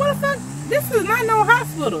confused, bro. What the fuck? This is not no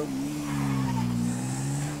hospital.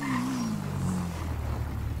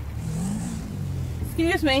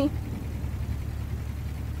 Excuse me.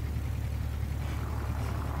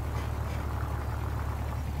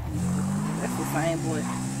 Same boy.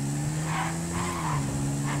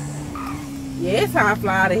 Yeah, it's time to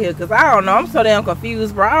fly out of here because I don't know. I'm so damn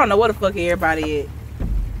confused, bro. I don't know where the fuck everybody at.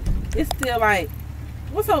 It's still like,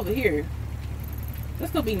 what's over here?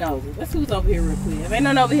 Let's go be nosy. Let's see who's over here real quick. If ain't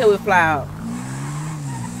nothing over here, we'll fly out.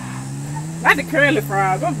 Not the curly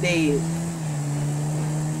fries. I'm dead.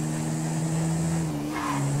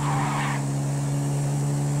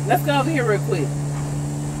 Let's go over here real quick.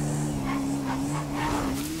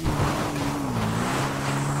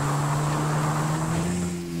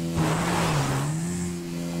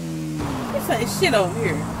 This shit over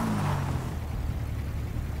here.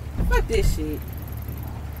 Fuck this shit.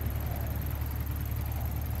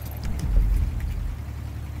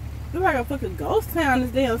 Look like a fucking ghost town,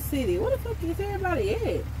 this damn city. What the fuck is everybody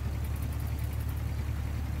at?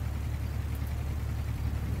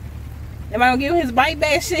 Am I gonna give him his bite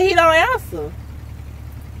back shit? He don't answer.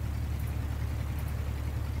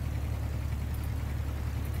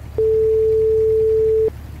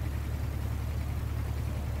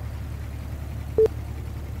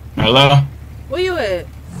 Hello? Where you at?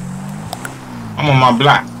 I'm on my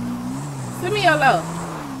block. Send me your low.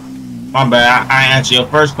 My bad. I answered your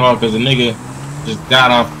first call because the nigga just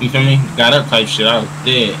got off. You feel me? Got up type shit. I was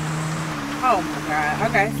dead. Oh my god.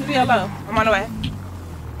 Okay, so be hello. I'm on the way.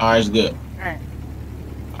 Alright, it's good. Alright.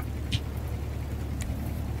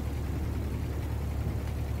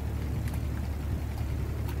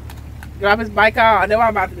 Drop his bike off. That's what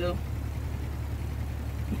I'm about to do.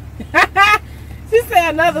 She said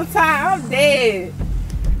another time. I'm dead.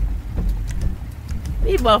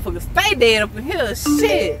 These motherfuckers stay dead up in here.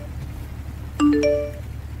 Shit.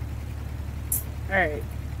 Alright.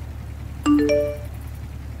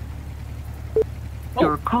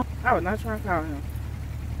 Oh, I was not trying to call him.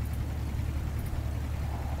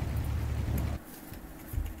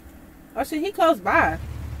 Oh shit, he close by.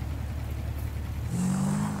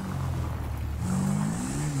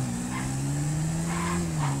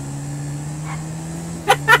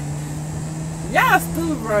 Y'all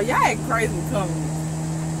stupid, bro. Y'all ain't crazy coming.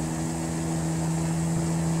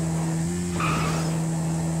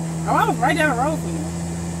 Oh, I was right down the road from you.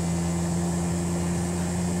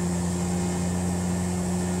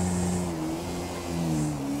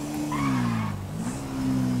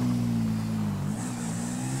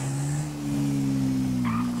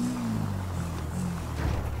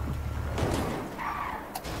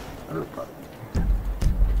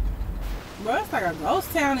 Bro, it's like a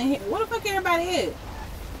ghost town in here. What the fuck everybody is?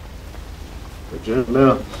 But just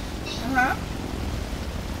now. Uh-huh.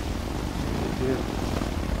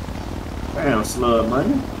 Damn, slug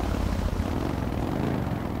money.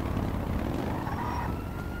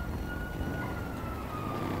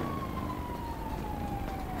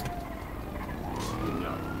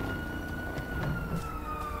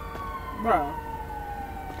 Bro.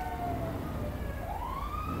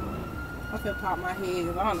 I feel pop my head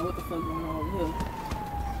because I don't know what the fuck going on over here.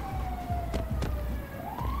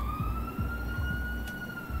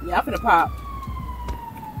 Yeah, I'm finna pop.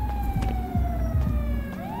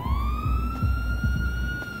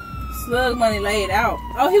 Slug money laid out.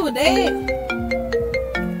 Oh, he was dead.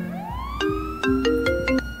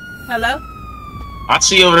 Hello? I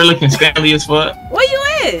see you over there looking scary as fuck. Where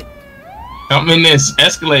you at? I'm in this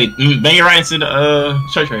Escalade. Bang it right into the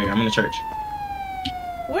church right here. I'm in the church.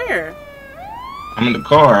 Where? I'm in the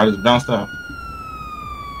car. I just bounced off.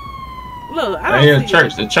 Look, I don't right here, see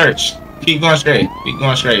church. The church. Keep going straight. Keep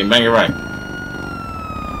going straight and bang it right.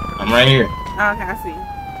 I'm right here. Oh, okay, I see.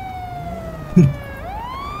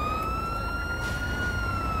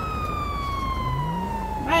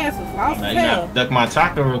 My ass was lost Now as you hell. gotta duck my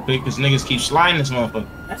taco real quick because niggas keep sliding this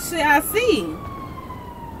motherfucker. That shit I see.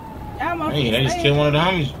 Y'all motherfuckers. Hey, they just killed one of the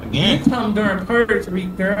homies again. You come during purge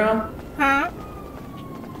week, girl. Huh?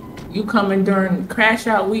 You coming during crash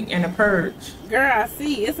out week and a purge. Girl, I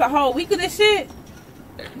see. It's a whole week of this shit?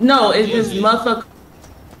 No, it's just motherfucker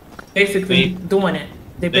basically doing it.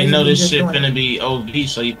 They know this shit finna be OV,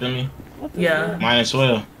 so you feel me? Yeah. Might as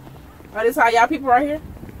well. Oh, this how y'all people right here?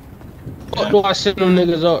 How do I send them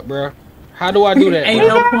niggas up, bro? How do I do that? Ain't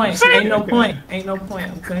no point. Ain't no point. Ain't no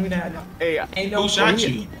point. I'm telling you that. Hey, ain't no who shot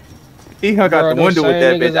you? He hung out the window with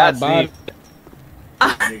that bitch.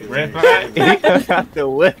 I seen. Red flag? He hung out the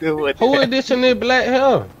window with Who is this in this black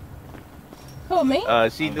hair? Who, me?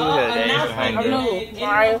 She knew her.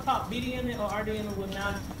 Mariah. BDN or RDN will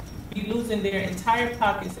not be losing their entire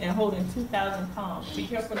pockets and holding 2,000 pounds. Be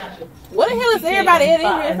careful not to. What the hell is everybody in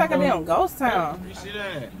here? It's like a damn ghost town. You see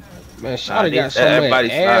that? Man, Shawty got so much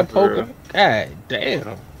air poker. God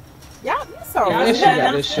damn. Y'all, you so Yeah, she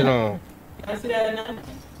got this shit on. I see that now.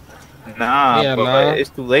 Nah, Yeah, but nah. it's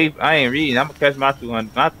too late. I ain't reading. I'm gonna catch my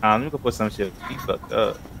 200 my time. Let me go put some shit. He fucked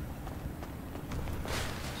up.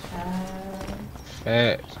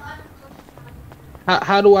 Facts.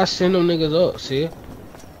 How do I send them niggas up, see? Do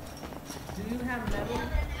you have metal?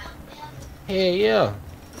 Hell yeah.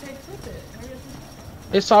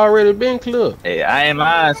 It's already been clipped. Hey, I ain't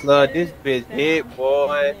lying, slug. This bitch hit,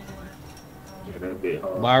 boy.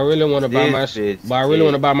 But I really want to buy my shit. But I really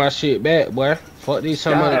want to buy my shit back, boy. Fuck these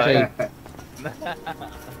some other cake.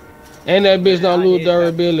 And that bitch don't lose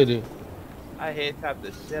durability. I head tapped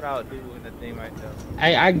the shit out dude in the thing right there.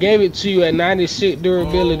 I gave it to you at 96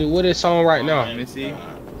 durability. What it's on right now? Let me see.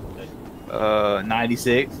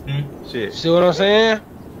 96. Shit. See what I'm saying?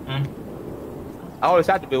 I always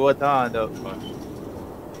have to be what time though.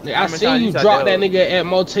 I seen you drop that nigga at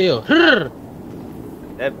motel.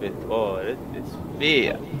 That bitch, boy, it's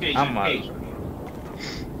big. I'm out.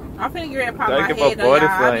 I'm finna get ready to pop Gotta my get head my though, body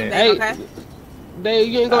y'all. I'll be flying. back, okay? Dave,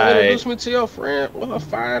 you ain't gonna introduce me to your friend? What a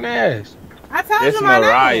fine ass. I told This you my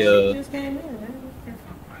Mariah. name.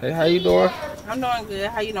 Hey, how you doing? I'm doing good.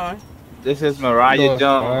 How you doing? This is Mariah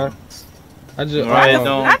Jones. I just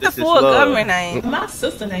not the full government name. My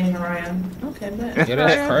sister named Mariah. Okay, bet. Yeah,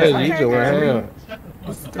 that's crazy. You just went ham.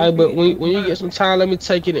 Hey, but when you get some time, let me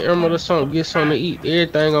take you to Emerald or something. Get something to eat.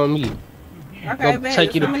 Everything on me. Okay, go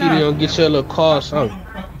take you to PD and get you a little car or something.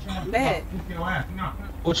 Bet.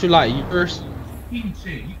 What you like? Yours?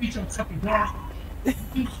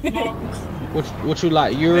 What you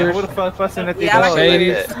like? Yours? What the fuck fussing at the yeah, dog?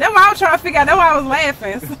 That's why I was trying to figure out. That's why I was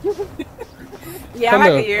laughing. Yeah, Come I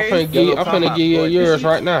like yours. I'm finna give you yours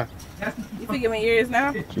right now. You finna give me yours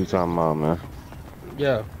now? What you talking about, man?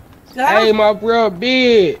 Yeah. Hey, my bro,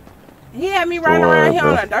 big. He had me riding around here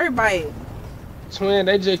on a dirt bike. Twin,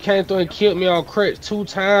 they just came through and killed me on crutch 2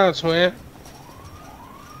 times, twin.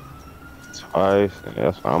 Twice, and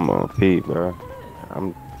that's why I'm on Pete, bro.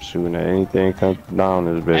 I'm shooting at anything come down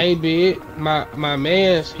this bitch. Hey, big, my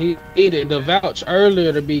man's he did the vouch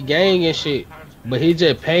earlier to be gang and shit, but he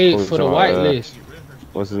just paid for the white list.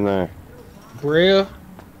 What's his name? Grill.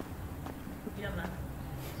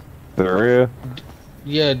 The real?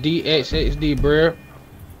 Yeah, DXXD, bro.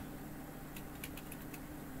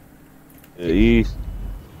 The East.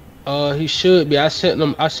 He should be. I sent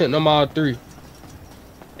them all 3.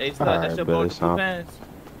 Hey, that's your boy with the blue pants.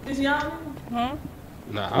 Is y'all? Huh?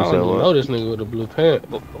 Nah, I don't even know this nigga with the blue pants.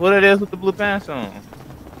 What it is with the blue pants on?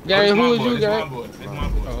 Gang, who is you, gang? Oh,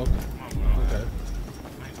 okay.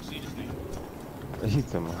 He's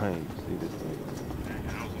to my height. See this nigga.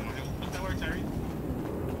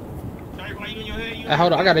 Hey,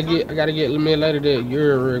 hold on, I gotta get me later that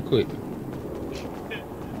Euro real quick.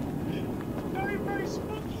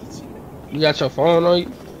 You got your phone on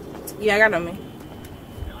you? Yeah, I got it on me.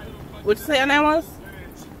 What you say your name was?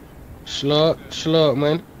 Slug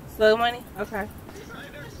money. Slug money? Okay.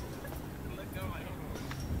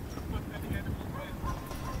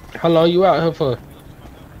 How long you out here for?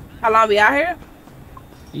 How long we out here?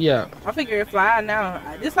 Yeah. I figure it fly now.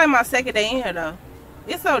 This like my second day in here though.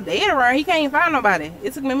 It's so dead around. He can't even find nobody.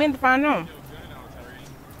 It took me a minute to find them.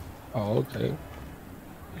 Oh, okay.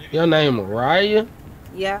 Your name Mariah?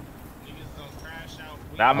 Yeah.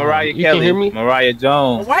 Not Mariah you Kelly. Can hear me? Mariah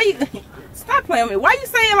Jones. Why you stop playing with me? Why you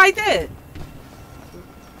saying like that?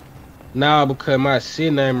 Nah, because my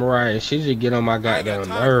shit name Mariah. She just get on my goddamn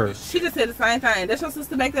nerves. She just said the same thing. That's your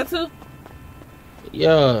sister back there too?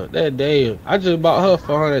 Yeah, that day. I just bought her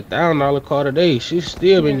 $400,000 car today. She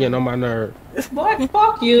still been getting on my nerves. Boy,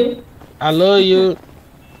 fuck you. I love you.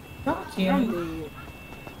 Fuck you.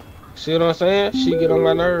 See what I'm saying? She get on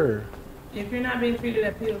my nerves. If you're not being treated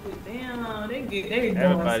at pill, damn, they doing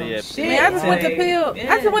Everybody some shit. Man, I just went to pill.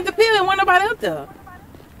 Yeah. I just went to pill and wasn't nobody up there.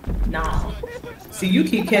 Nah. See, you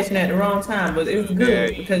keep catching at the wrong time, but it's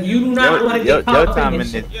good because you do not want to get caught your up timing in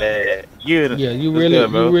is this shit. bad. You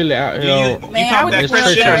really out here. Man, I was just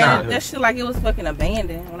that shit like it was fucking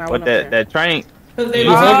abandoned when I went up there. That train. You hungry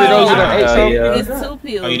though? You done ate some? It's 2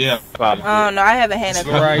 pills. Oh, you did? Oh, no, I haven't had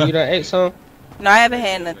nothing. Right, you done ate some? No, I haven't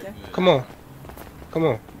had nothing. Come on. Come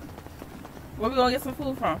on. Where we gonna get some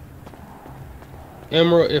food from?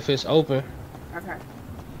 Emerald, if it's open. Okay.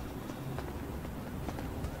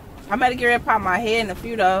 I'm about to get ready to pop my head in a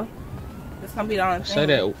few though. It's gonna be the only thing. Say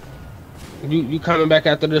that. You coming back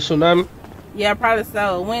after the tsunami? Yeah, probably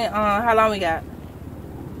so. When? How long we got?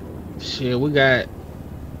 Shit, we got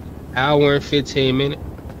hour and 15 minutes.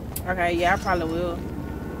 Okay, yeah, I probably will.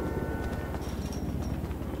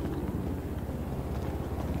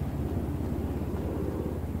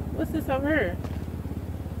 What's this over here?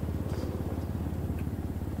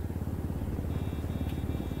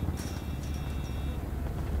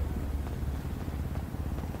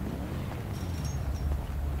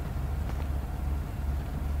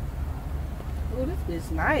 Oh, this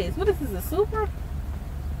bitch nice. What is this, a Supra?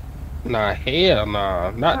 Nah, hell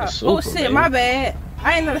nah. Not the Supra, oh shit, baby. my bad.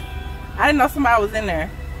 I didn't know somebody was in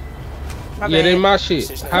there. My yeah, bad. they my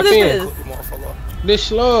shit. Hop What in. is This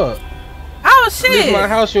slug. Oh shit! This my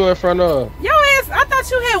house you in front of. Yo ass, I thought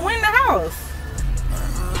you had went in the house.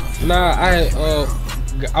 Nah,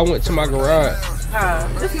 I went to my garage.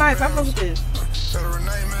 It's nice. I fuck with this.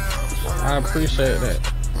 I appreciate that.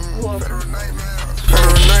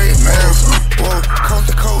 Coast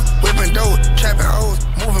to coast, whipping dope, trapping hoes,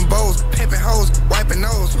 moving bows, pimping hoes, wiping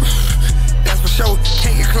nose. That's for sure.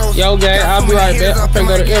 Can't get close. Yo, gang, I'll be right back. I'm finna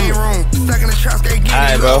go to Emerald.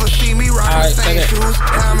 Alright, bro. Alright,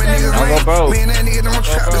 I'll go broke. Me and that nigga don't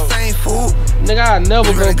trap the same food. Nigga, I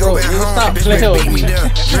never go broke. Nigga, stop playing with me.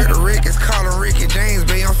 Jerk Rick is calling Ricky James,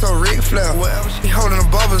 baby. I'm so Rick Flair. Whatever she holding the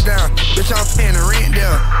bubbles down. Bitch, I'm paying the rent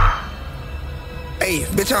there. Hey,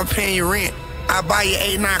 bitch, I'm paying your rent. I buy you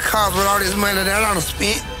 8, 9 cars with all this money that I done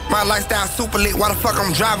spent. My lifestyle super lit, why the fuck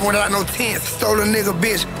I'm driving without no tents? Stole a nigga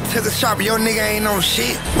bitch, took a shop, your nigga ain't no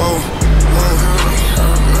shit. Whoa,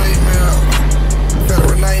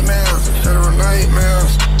 federal nightmares, federal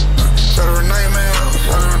nightmares, federal nightmares,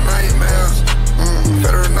 federal nightmares,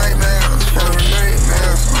 federal nightmares, federal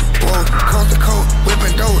nightmares. Whoa, coast to coast,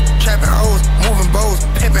 whipping dope, trapping hoes, moving bows,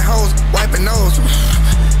 pimping hoes, wiping nose.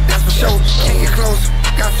 That's for sure, can't get close.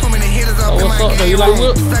 Got too many hitters up in my game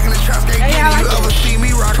room. Stuck in the trap, skate, you ever see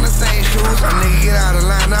me rocking the same shoes? A nigga get out of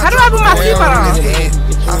line, now how do I put my seatbelt on?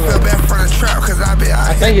 I feel bad from the trap, cause I been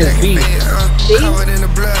out here taking fed. Covered in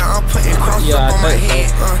the blood, I'm putting crosses up on my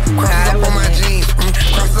head. Crosses up on my jeans,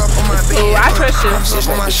 crosses up on my bed. Oh, I trust you. Crosses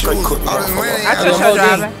up on my shoes. All this money, I trust your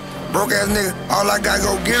driving. Broke ass nigga, all I got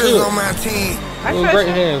go get is on my team. I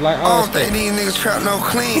trust you. I don't think these niggas trap no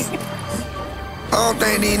clean. I don't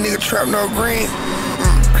think these niggas trap no green.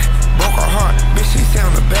 Broke her heart, bitch, she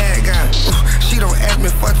sound a bad guy. She don't ask me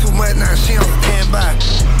for too much, now she don't stand by.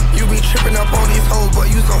 You be tripping up on these hoes, but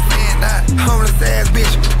you so fan out. Homeless ass bitch,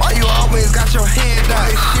 why you always got your hand out?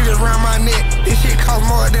 This shit is around my neck, this shit cost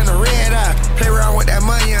more than a red eye. Play around with that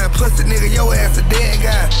money and pussy nigga, your ass a dead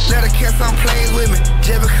guy. Let her catch some plays with me,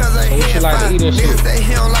 just because I head fly. Nigga say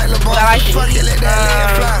he don't like LeBron, fuck it, let that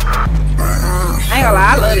leg fly. I ain't gonna lie,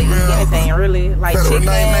 I love to eat anything, really. Like chicken,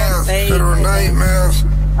 steak. Federal nightmares.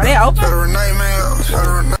 Are they open? Federal nightmares.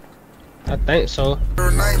 Federal nightmares. I think so.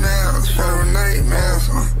 Federal nightmares.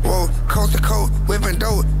 Whoa, coast to coast, whipping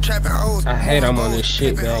dope, trapping hoes. I hate I'm on this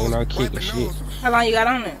shit, man, and I'm kicking shit. How long you got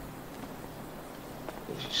on it?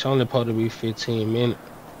 It's only supposed to be 15 minutes.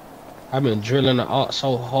 I've been drilling the art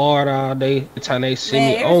so hard all day. The time they see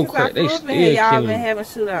me on court, they still killing me. Y'all been having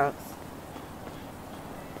shootouts.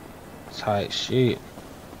 Tight shit.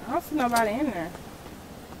 I don't see nobody in there.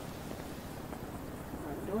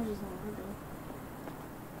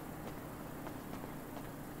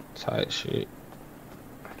 Tight shit.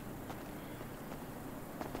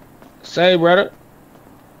 Say, brother.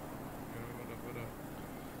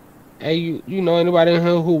 Hey, you know anybody in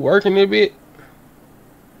here who working a bit?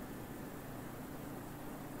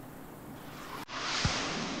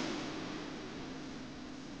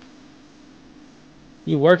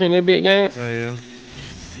 You working a bit, gang? I am.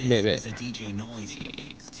 Bet. This is a DJ Noise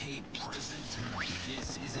mixtape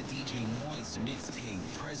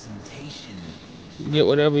presentation. Get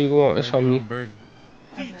whatever you want. It's on me.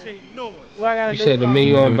 DJ Noise. What I gotta you do? said the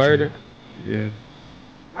menu on burger? Yeah.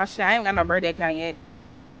 Oh shit, I ain't got no birthday account yet.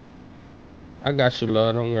 I got you,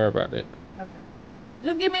 love. Don't worry about that. Okay.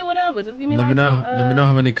 Just give me whatever. Just give me Let like me know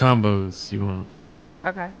how many combos you want.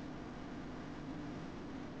 Okay.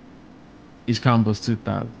 Each combo's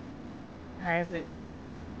 2,000. How is it?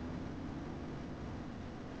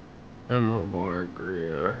 More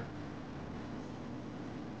grill.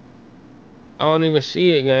 I don't even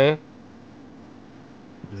see it, gang.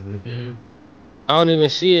 I don't even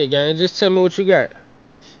see it, gang. Just tell me what you got.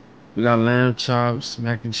 We got lamb chops,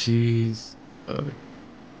 mac and cheese.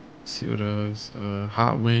 See what else?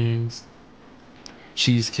 Hot wings,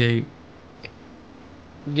 cheesecake.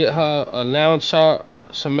 Get her a lamb chop,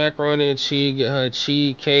 some macaroni and cheese. Get her a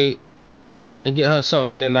cheesecake, and get her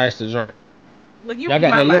something nice to drink. Look, you got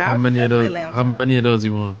that look? How many of those? How many of those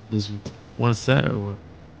you want? Just one set or what?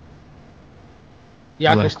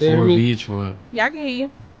 Yeah, I like can still 4 hear of me. each one. Yeah, I can hear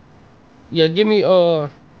you. Yeah, give me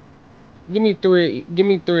three. Give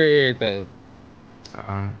me 3 of everything.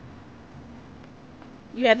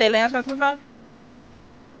 You had that lamb chop before?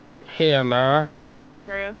 Hell nah.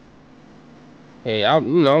 Girl. Hey,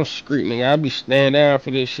 I'm street nigga. I be standing down for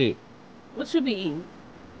this shit. What you be eating?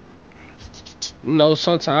 You know,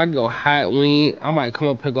 sometimes I go hot wing. I might come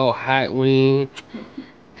up and go hot wing.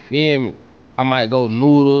 Feel me? I might go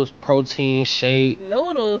noodles, protein shake.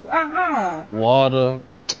 Noodles? Water.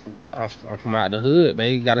 I'm from out the hood,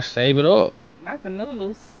 baby. Gotta save it up. Not the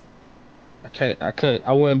noodles.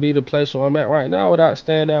 I wouldn't be the place where I'm at right now without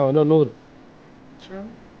standing down with no noodles. True.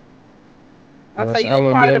 I'll tell you,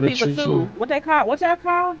 you're part of the people too. What they call? What y'all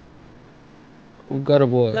call? Gutter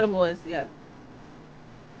boys. Gutter boys, yeah.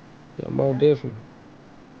 Yeah, more different.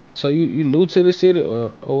 So you new to the city or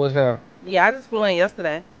what's now? Yeah, I just flew in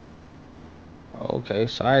yesterday. Okay,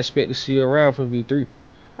 so I expect to see you around for V3.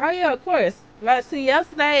 Oh yeah, of course. Like, see,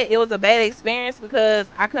 yesterday it was a bad experience because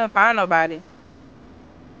I couldn't find nobody.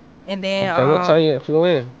 And then okay, what time you flew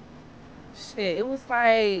in? Shit, it was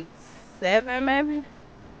like 7 maybe.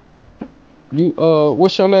 You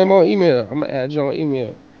what's your name on email? I'm gonna add you on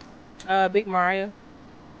email. Big Mariah.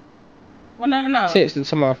 Well, no. Text it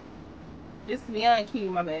to my. It's Beyond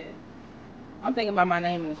Cute, my bad. I'm thinking about my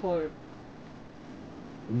name in the court.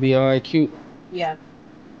 Beyond Cute. Yeah.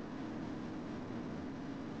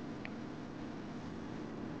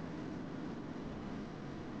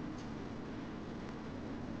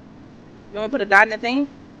 You want to put a dot in the thing?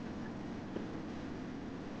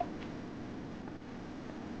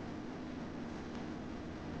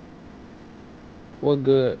 What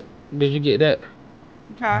good? Did you get that?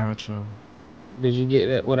 Okay. Gotcha. Did you get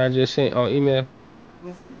that? What I just sent on email?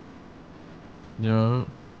 Yeah.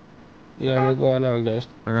 Yeah, what's going on, guys?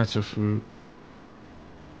 I got your food.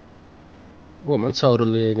 What my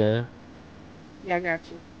total is, man? Yeah, I got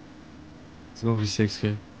you. It's gonna be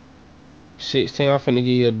 6K. 16. I'm finna give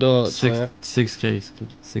you a dog, 6K.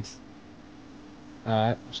 6.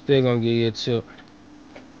 Alright, still gonna give you a tip.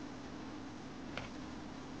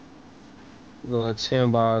 Go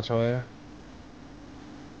 10 balls, man.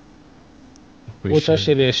 What's your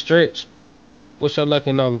shit is stretch? What's your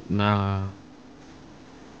lucky number? Nah.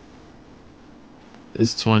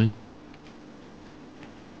 It's 20.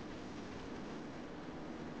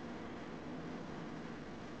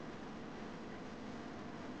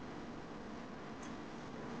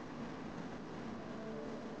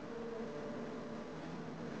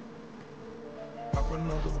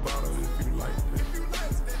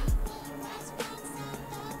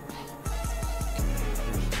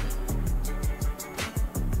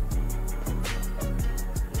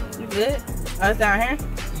 You good? Oh, it's down here?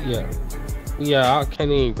 Yeah. Yeah, I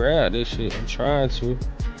can't even grab this shit. I'm trying to.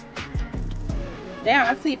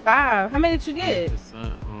 Damn, I see 5. How many did you get?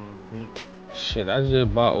 Shit, I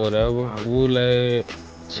just bought whatever. Woolag,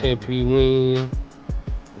 10p wing,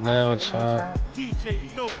 lamb chop. You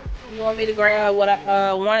want me to grab what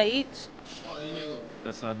one of each?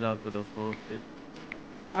 That's our job for the full fit.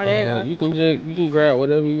 Oh, there you go. You can grab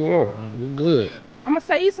whatever you want. You good. I'm gonna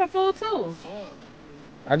say you some food too.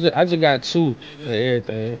 I just got 2 for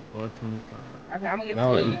everything. Okay, I'm gonna I get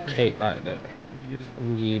don't 2. eat cake like that. I'm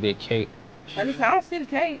gonna give you that cake. I don't see the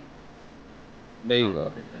cake. There you go.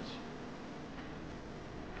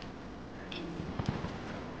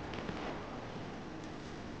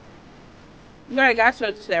 You already got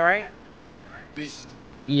your today, right?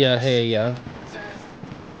 Yeah, hey, yeah.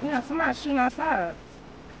 Yeah, somebody shooting outside.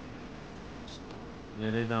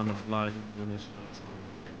 Yeah, they down the block.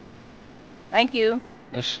 Thank you.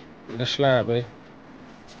 Let's slide, babe.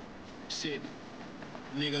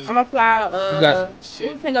 I'm gonna fly. We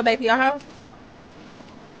can go back to your house.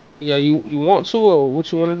 Yeah, you want to or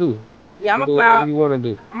what you want to do? Yeah, I'm gonna do fly. whatever you want to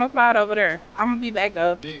do. I'm gonna fly it over there. I'm gonna be back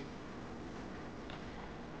up. I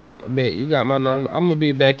bet you got my number. I'm gonna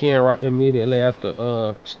be back in right immediately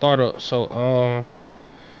after startup. So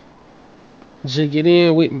just get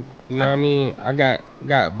in with me. You know what I mean? I got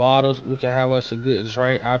bottles. We can have us a good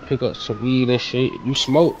drink. I pick up some weed and shit. You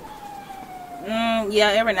smoke?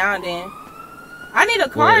 Yeah, every now and then. I need a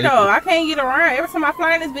car though. I can't get around. Every time I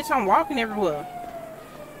fly in this bitch, I'm walking everywhere.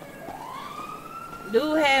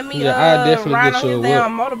 Dude had me riding on his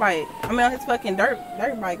damn motorbike. I mean on his fucking dirt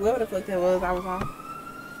bike, whatever the fuck that was I was on.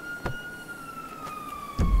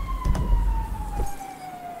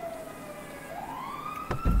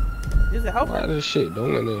 Is it open? Why this shit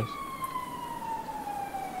doing this?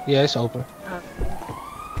 Yeah, it's open.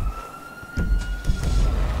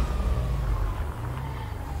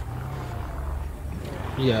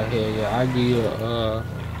 Yeah. I give you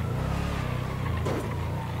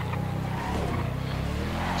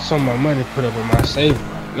some of my money put up in my safe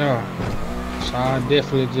right now. So I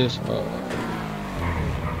definitely just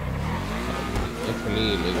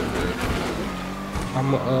definitely nigga.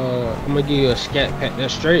 I'm gonna give you a scat pack.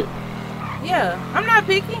 That's straight. Yeah, I'm not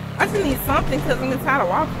picky. I just need something because I'm tired of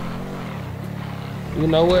walking. You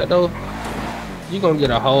know what though? You gonna get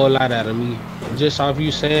a whole lot out of me. Just off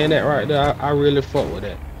you saying that right there, I really fuck with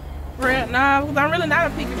that. Real, nah, because I'm really not a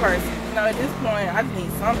picky person. You know, at this point, I just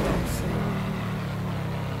need something.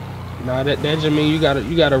 Nah, that just mean you got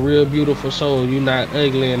a real beautiful soul. You not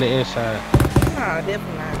ugly in the inside. Nah,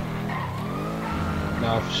 definitely not.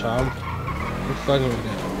 Nah, for sure. I'm fucking with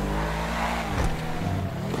that.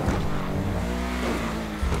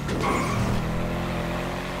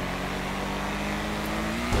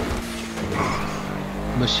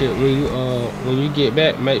 But shit, when you get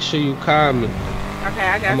back, make sure you call me. Okay,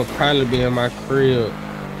 I got you. I'ma probably be in my crib,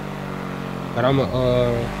 but I'ma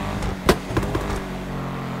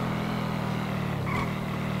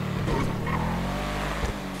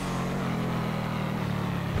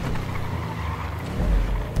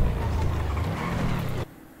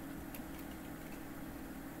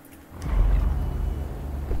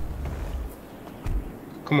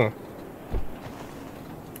come on.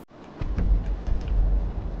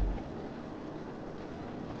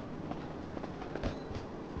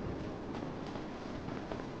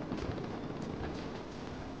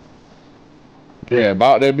 Yeah,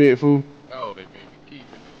 bought that bit, fool. Oh, they made me keep it.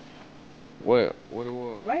 What it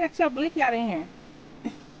was? Why got your blicky out in here?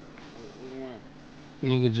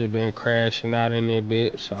 Nigga just been crashing out in that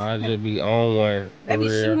bitch, so I just be on one. They be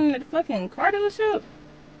For real. shooting at the fucking car dealership.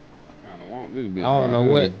 I don't know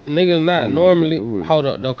what niggas not normally. Hold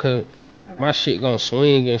up though, cause my shit gonna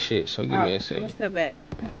swing and shit. So give me a second. Let's step back.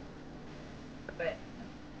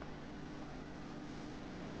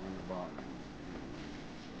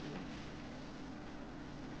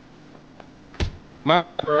 My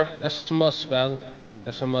bro, that's a must value.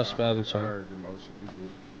 That's a must value, sir.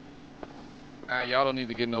 Y'all don't need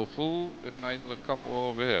to get no food. This nice little couple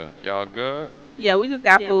over here. Y'all good? Yeah, we just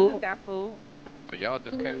got food. So y'all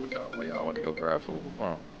just came with y'all. Where y'all want to go grab food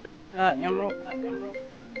from? Emerald.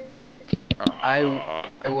 I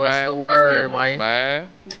was the word, man.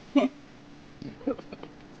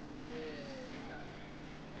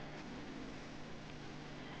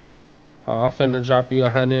 I'm finna drop you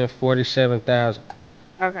 147,000.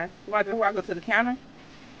 Okay. Why do I go to the counter?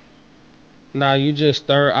 Nah, you just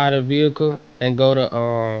third out of vehicle and go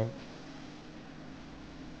to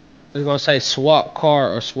it's gonna say swap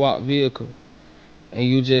car or swap vehicle, and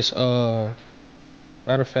you just matter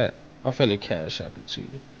of fact, I'm finna cash app it to you.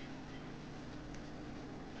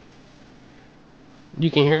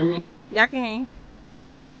 You can hear me? Yeah, I can hear you.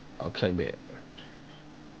 Okay, bet.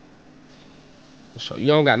 So you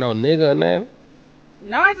don't got no nigga or nothing?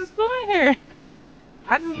 No, I just flew in here.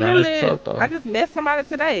 I just Nah, literally, that's tough, though. I just met somebody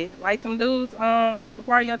today. Like some dudes,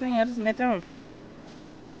 before your thing, I just met them.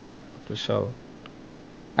 For sure.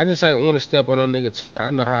 I just ain't want to step on no nigga.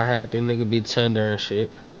 I know how happy nigga be tender and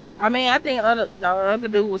shit. I mean, I think the other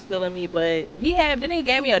dude was feeling me, but then he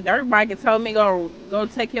gave me a dirt bike and told me go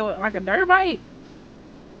take care of like a dirt bike.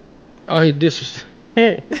 Oh, he disrespect.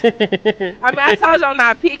 I mean, I told you I'm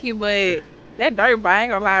not picky, but that dirt bike, I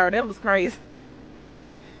ain't gonna lie, that was crazy.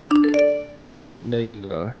 There you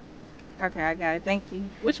go. Okay, I got it. Thank you.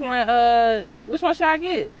 Which one should I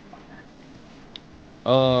get?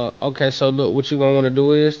 Okay, so look, what you gonna want to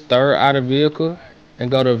do is third out of vehicle and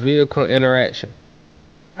go to vehicle interaction.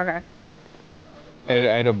 Okay.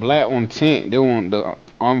 Hey, the black one tint. They want the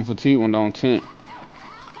armor fatigue one don't tint.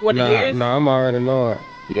 What the years? Nah, I'm already knowing.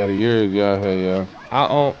 Yeah, the years, yeah. I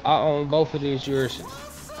own both of these jerseys.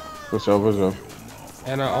 For sure.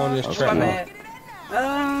 And I own this track.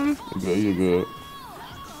 You good.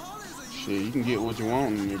 Shit, you can get what you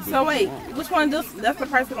want. So wait, which one? That's the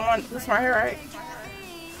price of the one. This right here, right?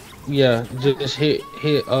 Yeah, just hit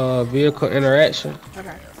vehicle interaction.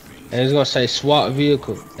 Okay. And it's gonna say swap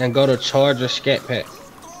vehicle and go to charger scat pack.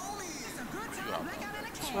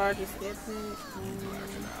 Charger scat pack.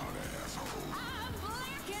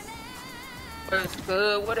 What's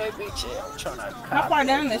good? What that bitch is? I'm trying to. How far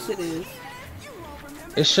down this shit is?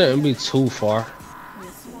 It shouldn't be too far.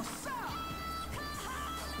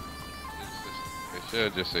 It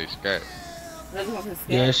should just say scat.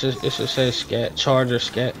 Yeah, it should say scat, charger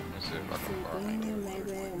scat. Let's see if I can find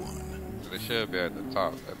it. It should be at the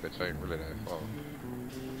top. That bitch ain't really that far.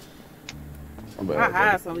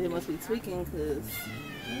 My eyes over here must be tweaking, cause.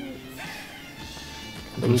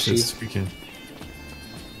 Let me see. Speaking.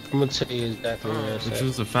 I'm gonna tell you exactly where it's at. Which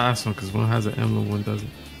is the fast one, because one has an emblem, one doesn't.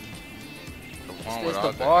 It's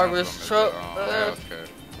the barber's truck.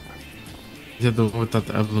 Is it the one without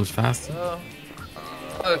the emblem's faster?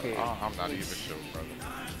 Okay. I'm not even sure, brother.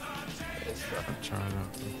 I'm trying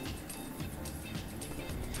out.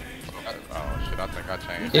 Oh shit, I think I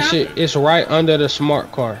changed. It's right under the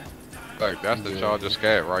smart car. Like that's the charger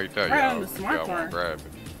scat right there. Right on the smart car. Grab it.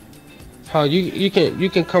 Oh, you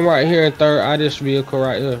can come right here and third out this vehicle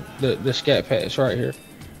right here. The scat patch right here.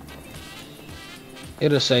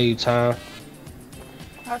 It'll save you time.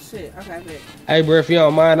 Oh shit. Okay, good. Hey bro, if you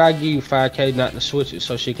don't mind, I'll give you 5K not to switch it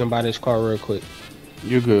so she can buy this car real quick.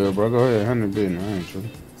 You good, bro? Go ahead, 100 business. I ain't sure.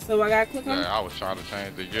 So I gotta click on. Yeah, I was trying to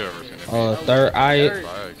change the years. Third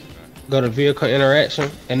eye, go to vehicle interaction,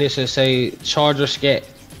 and it should say charger scat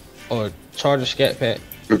or charger scat pack,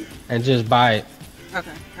 and just buy it.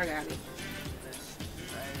 Okay, I got it.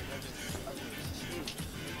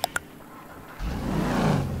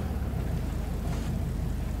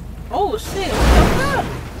 Oh shit! What the fuck?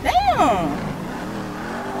 Damn!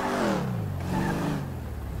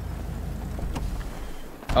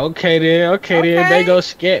 Okay then. They go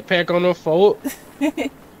scat pack on the fold.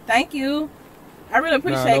 Thank you. I really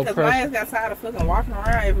appreciate it because my ass got tired of fucking walking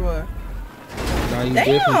around everywhere. Nah, you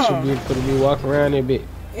definitely too beautiful to be walking around a bit.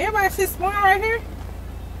 Everybody shit spawn right here?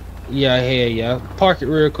 Yeah. Park it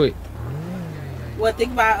real quick. What,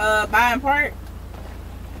 think about buying part?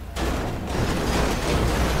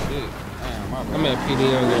 I'm at PD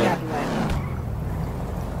on there.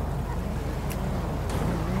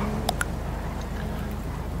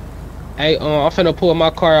 Hey, I'm finna pull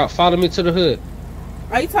my car out. Follow me to the hood.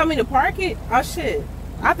 Oh, you told me to park it? Oh shit.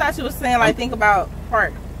 I thought you was saying like think about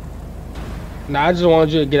park. Nah, I just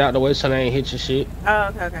wanted you to get out the way so they ain't hit your shit.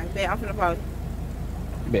 Oh, okay. Bet, I'm finna pause.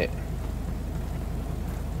 Bet.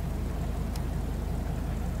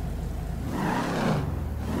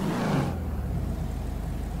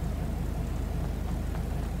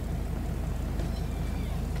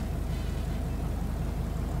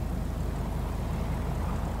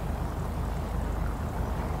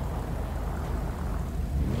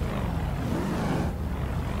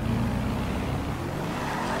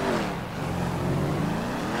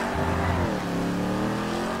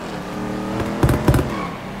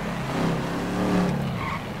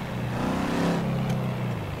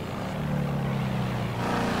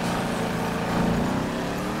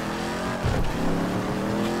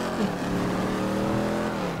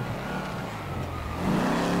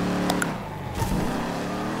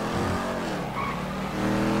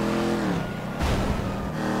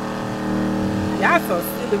 Y'all so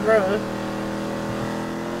silly, bro.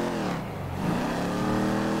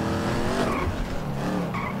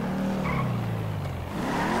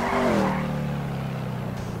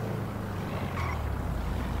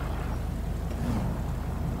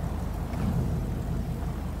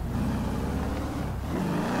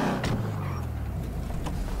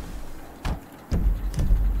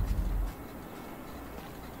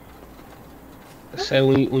 Say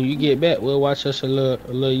when you get back, we'll watch us a little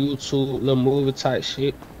YouTube, little movie type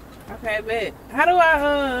shit. Okay, bet. How do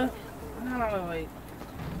I hold on, wait.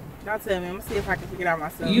 Y'all tell me. I'm gonna see if I can figure it out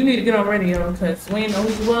myself. You need to get on radio because we ain't know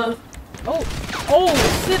who you was. Oh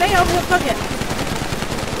shit, they over here fucking.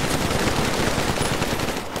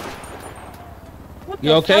 What the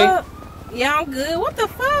You okay? fuck? Yeah, I'm good. What the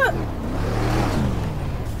fuck?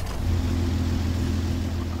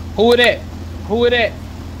 Who is that? Who is that?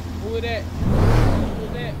 Who is that?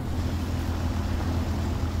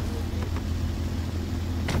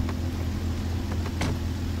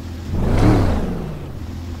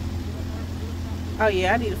 Oh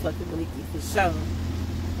yeah, I need a fucking blinky for sure.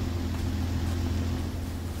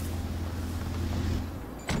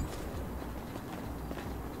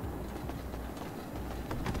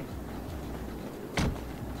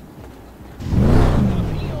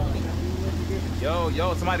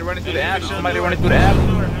 Yo, somebody running through the alley. Somebody running through the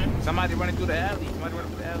alley. Somebody running through the alley. Somebody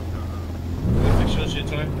running through the alley. Fix your shit,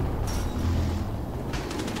 twin.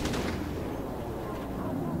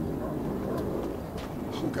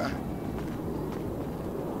 Oh God.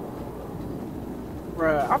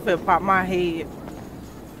 Bruh, I'm finna pop my head.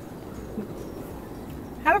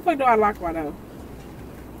 How the fuck do I lock my door?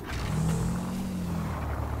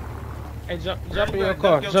 Hey, jump in your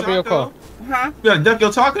car. Jump in your car. Huh? You gotta duck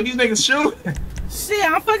your taco. These niggas shoot. Shit,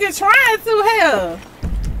 I'm fucking trying to, hell.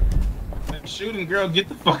 Shooting, girl, get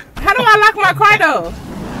the fuck. How do I lock my car though?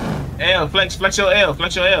 L, flex your L,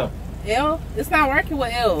 flex your L. L? It's not working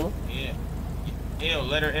with L. Yeah. L,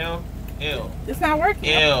 letter L. L. It's not working.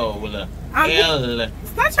 L with a L.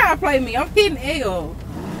 Stop trying to play me. I'm hitting L.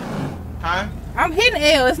 Huh? I'm hitting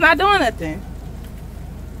L. It's not doing nothing.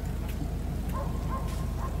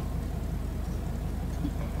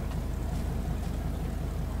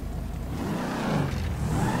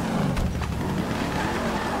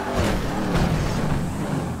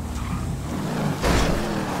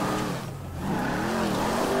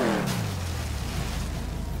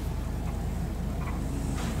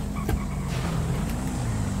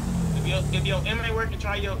 If your M ain't working,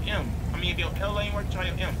 try your M. I mean, if your L ain't working, try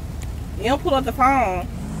your M. You don't pull up the phone.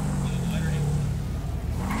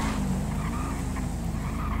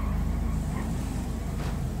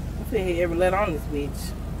 I'm finna hit every letter on this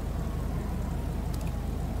bitch.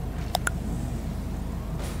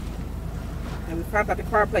 And we found out the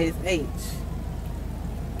car plate is H.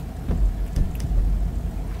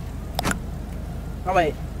 Oh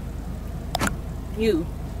wait. U.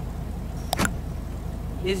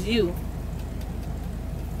 It's you.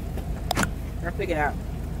 I figured out.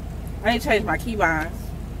 I need to change my keybinds.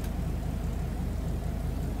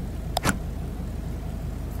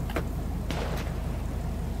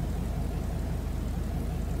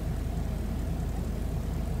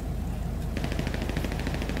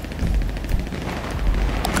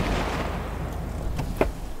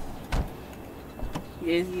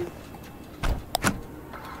 It's you.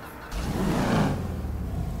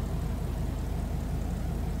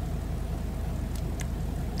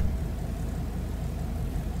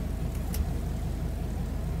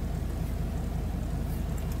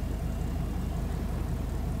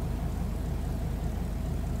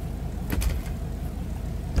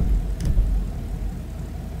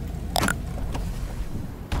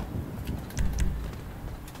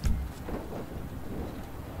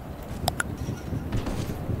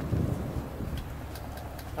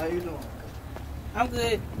 How you doing? I'm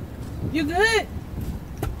good. You good?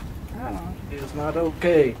 Oh. It's not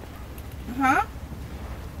okay. Huh?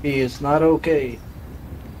 It's not okay.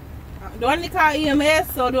 Do I need to call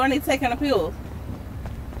EMS or do I need to take a pill?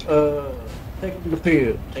 Take the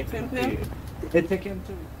pill. Take the pill? They take him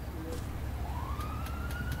too.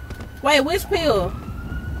 Wait, which pill?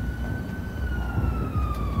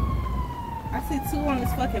 I see 2 on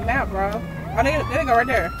this fucking map, bro. Oh, there they go right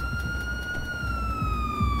there.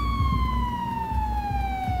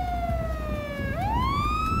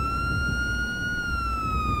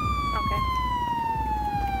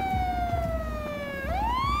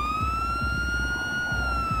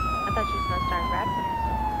 I thought she was gonna start rapping or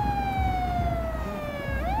something.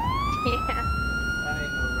 Yeah. I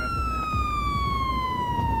ain't no rapper, man.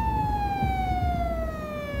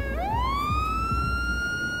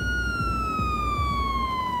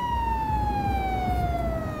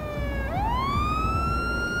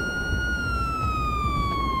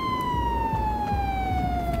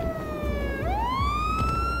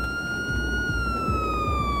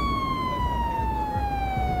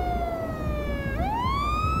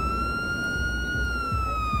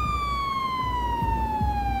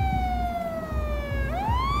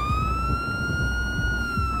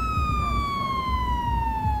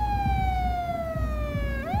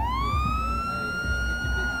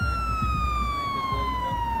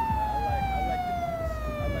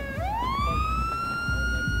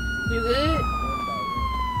 You good?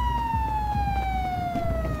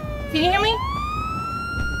 Can you hear me?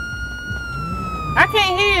 I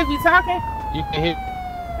can't hear you if you talking. You can hear.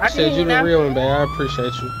 I Said can you hear the you real one, babe. I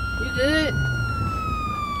appreciate you. You good?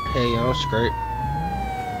 Hey, I'm straight.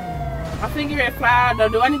 I figure at 5 though.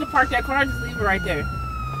 Do I need to park that car? Just leave it right there.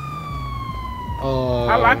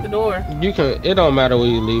 I locked the door. You can. It don't matter where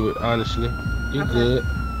you leave it. Honestly, you Okay. good.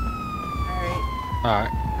 Alright. All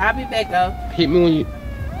right. I'll be back though. Hit me when you.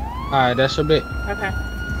 All right. That's your bet. Okay.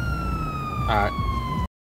 All right.